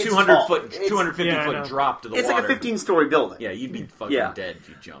 it's like I mean, a it's 200 tall. foot, It's- 250 Yeah, I know. foot drop to the It's water. like a 15-story building. Yeah, you'd be fucking dead if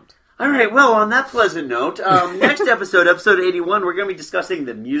you jumped. All right, well, on that pleasant note, next episode 81, we're going to be discussing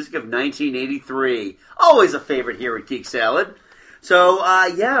the music of 1983. Always a favorite here at Geek Salad. So,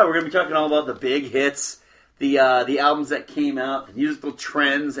 we're going to be talking all about the big hits, the albums that came out, the musical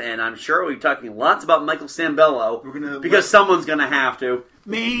trends, and I'm sure we'll be talking lots about Michael Sambello, because someone's going to have to.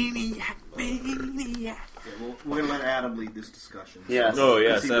 Maniac. Yeah, we're going to let Adam lead this discussion. Yes. Oh,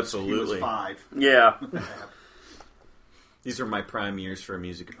 yes, He was absolutely. 5. Yeah. These are my prime years for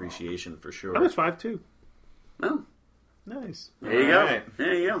music appreciation, for sure. I was 5 too. Oh. Nice. There you go.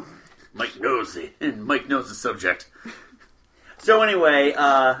 There you go. Mike knows it. Mike knows the subject. So anyway,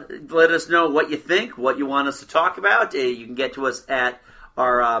 let us know what you think, what you want us to talk about. You can get to us at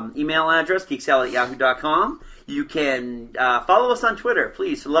our email address, geeksalad@yahoo.com. You can follow us on Twitter.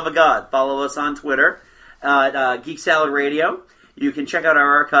 Please, for the love of God, follow us on Twitter at Geek Salad Radio. You can check out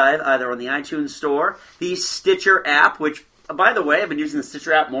our archive either on the iTunes Store, the Stitcher app, which, by the way, I've been using the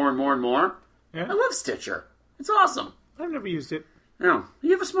Stitcher app more and more and more. Yeah. I love Stitcher. It's awesome. I've never used it. No,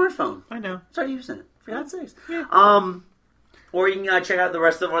 you have a smartphone. I know. Start using it. For God's sakes. Yeah. Or you can check out the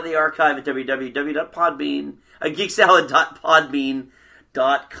rest of the archive at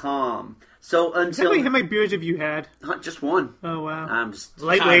geeksalad.podbean.com. So until How many beers have you had? just one. Oh wow. I'm just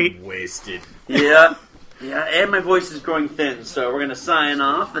Lightweight. Time wasted. Yeah. Yeah, and my voice is growing thin, so we're going to sign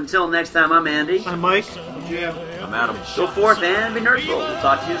off. Until next time, I'm Andy. I'm Mike. Yeah. I'm Adam. Go forth and be nerdful. We'll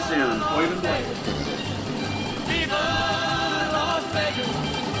talk to you soon. Viva Las Vegas!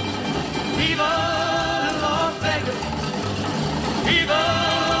 Viva Las Vegas! Viva,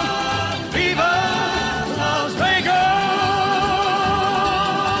 Viva Las Vegas!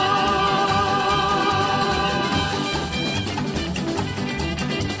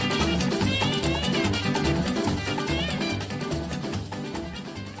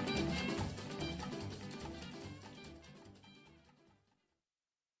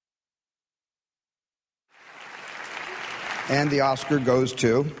 And the Oscar goes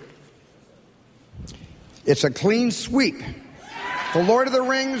to... It's a clean sweep. The Lord of the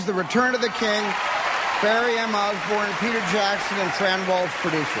Rings, The Return of the King, Barry M. Osborne, Peter Jackson, and Fran Walsh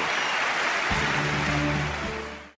producers.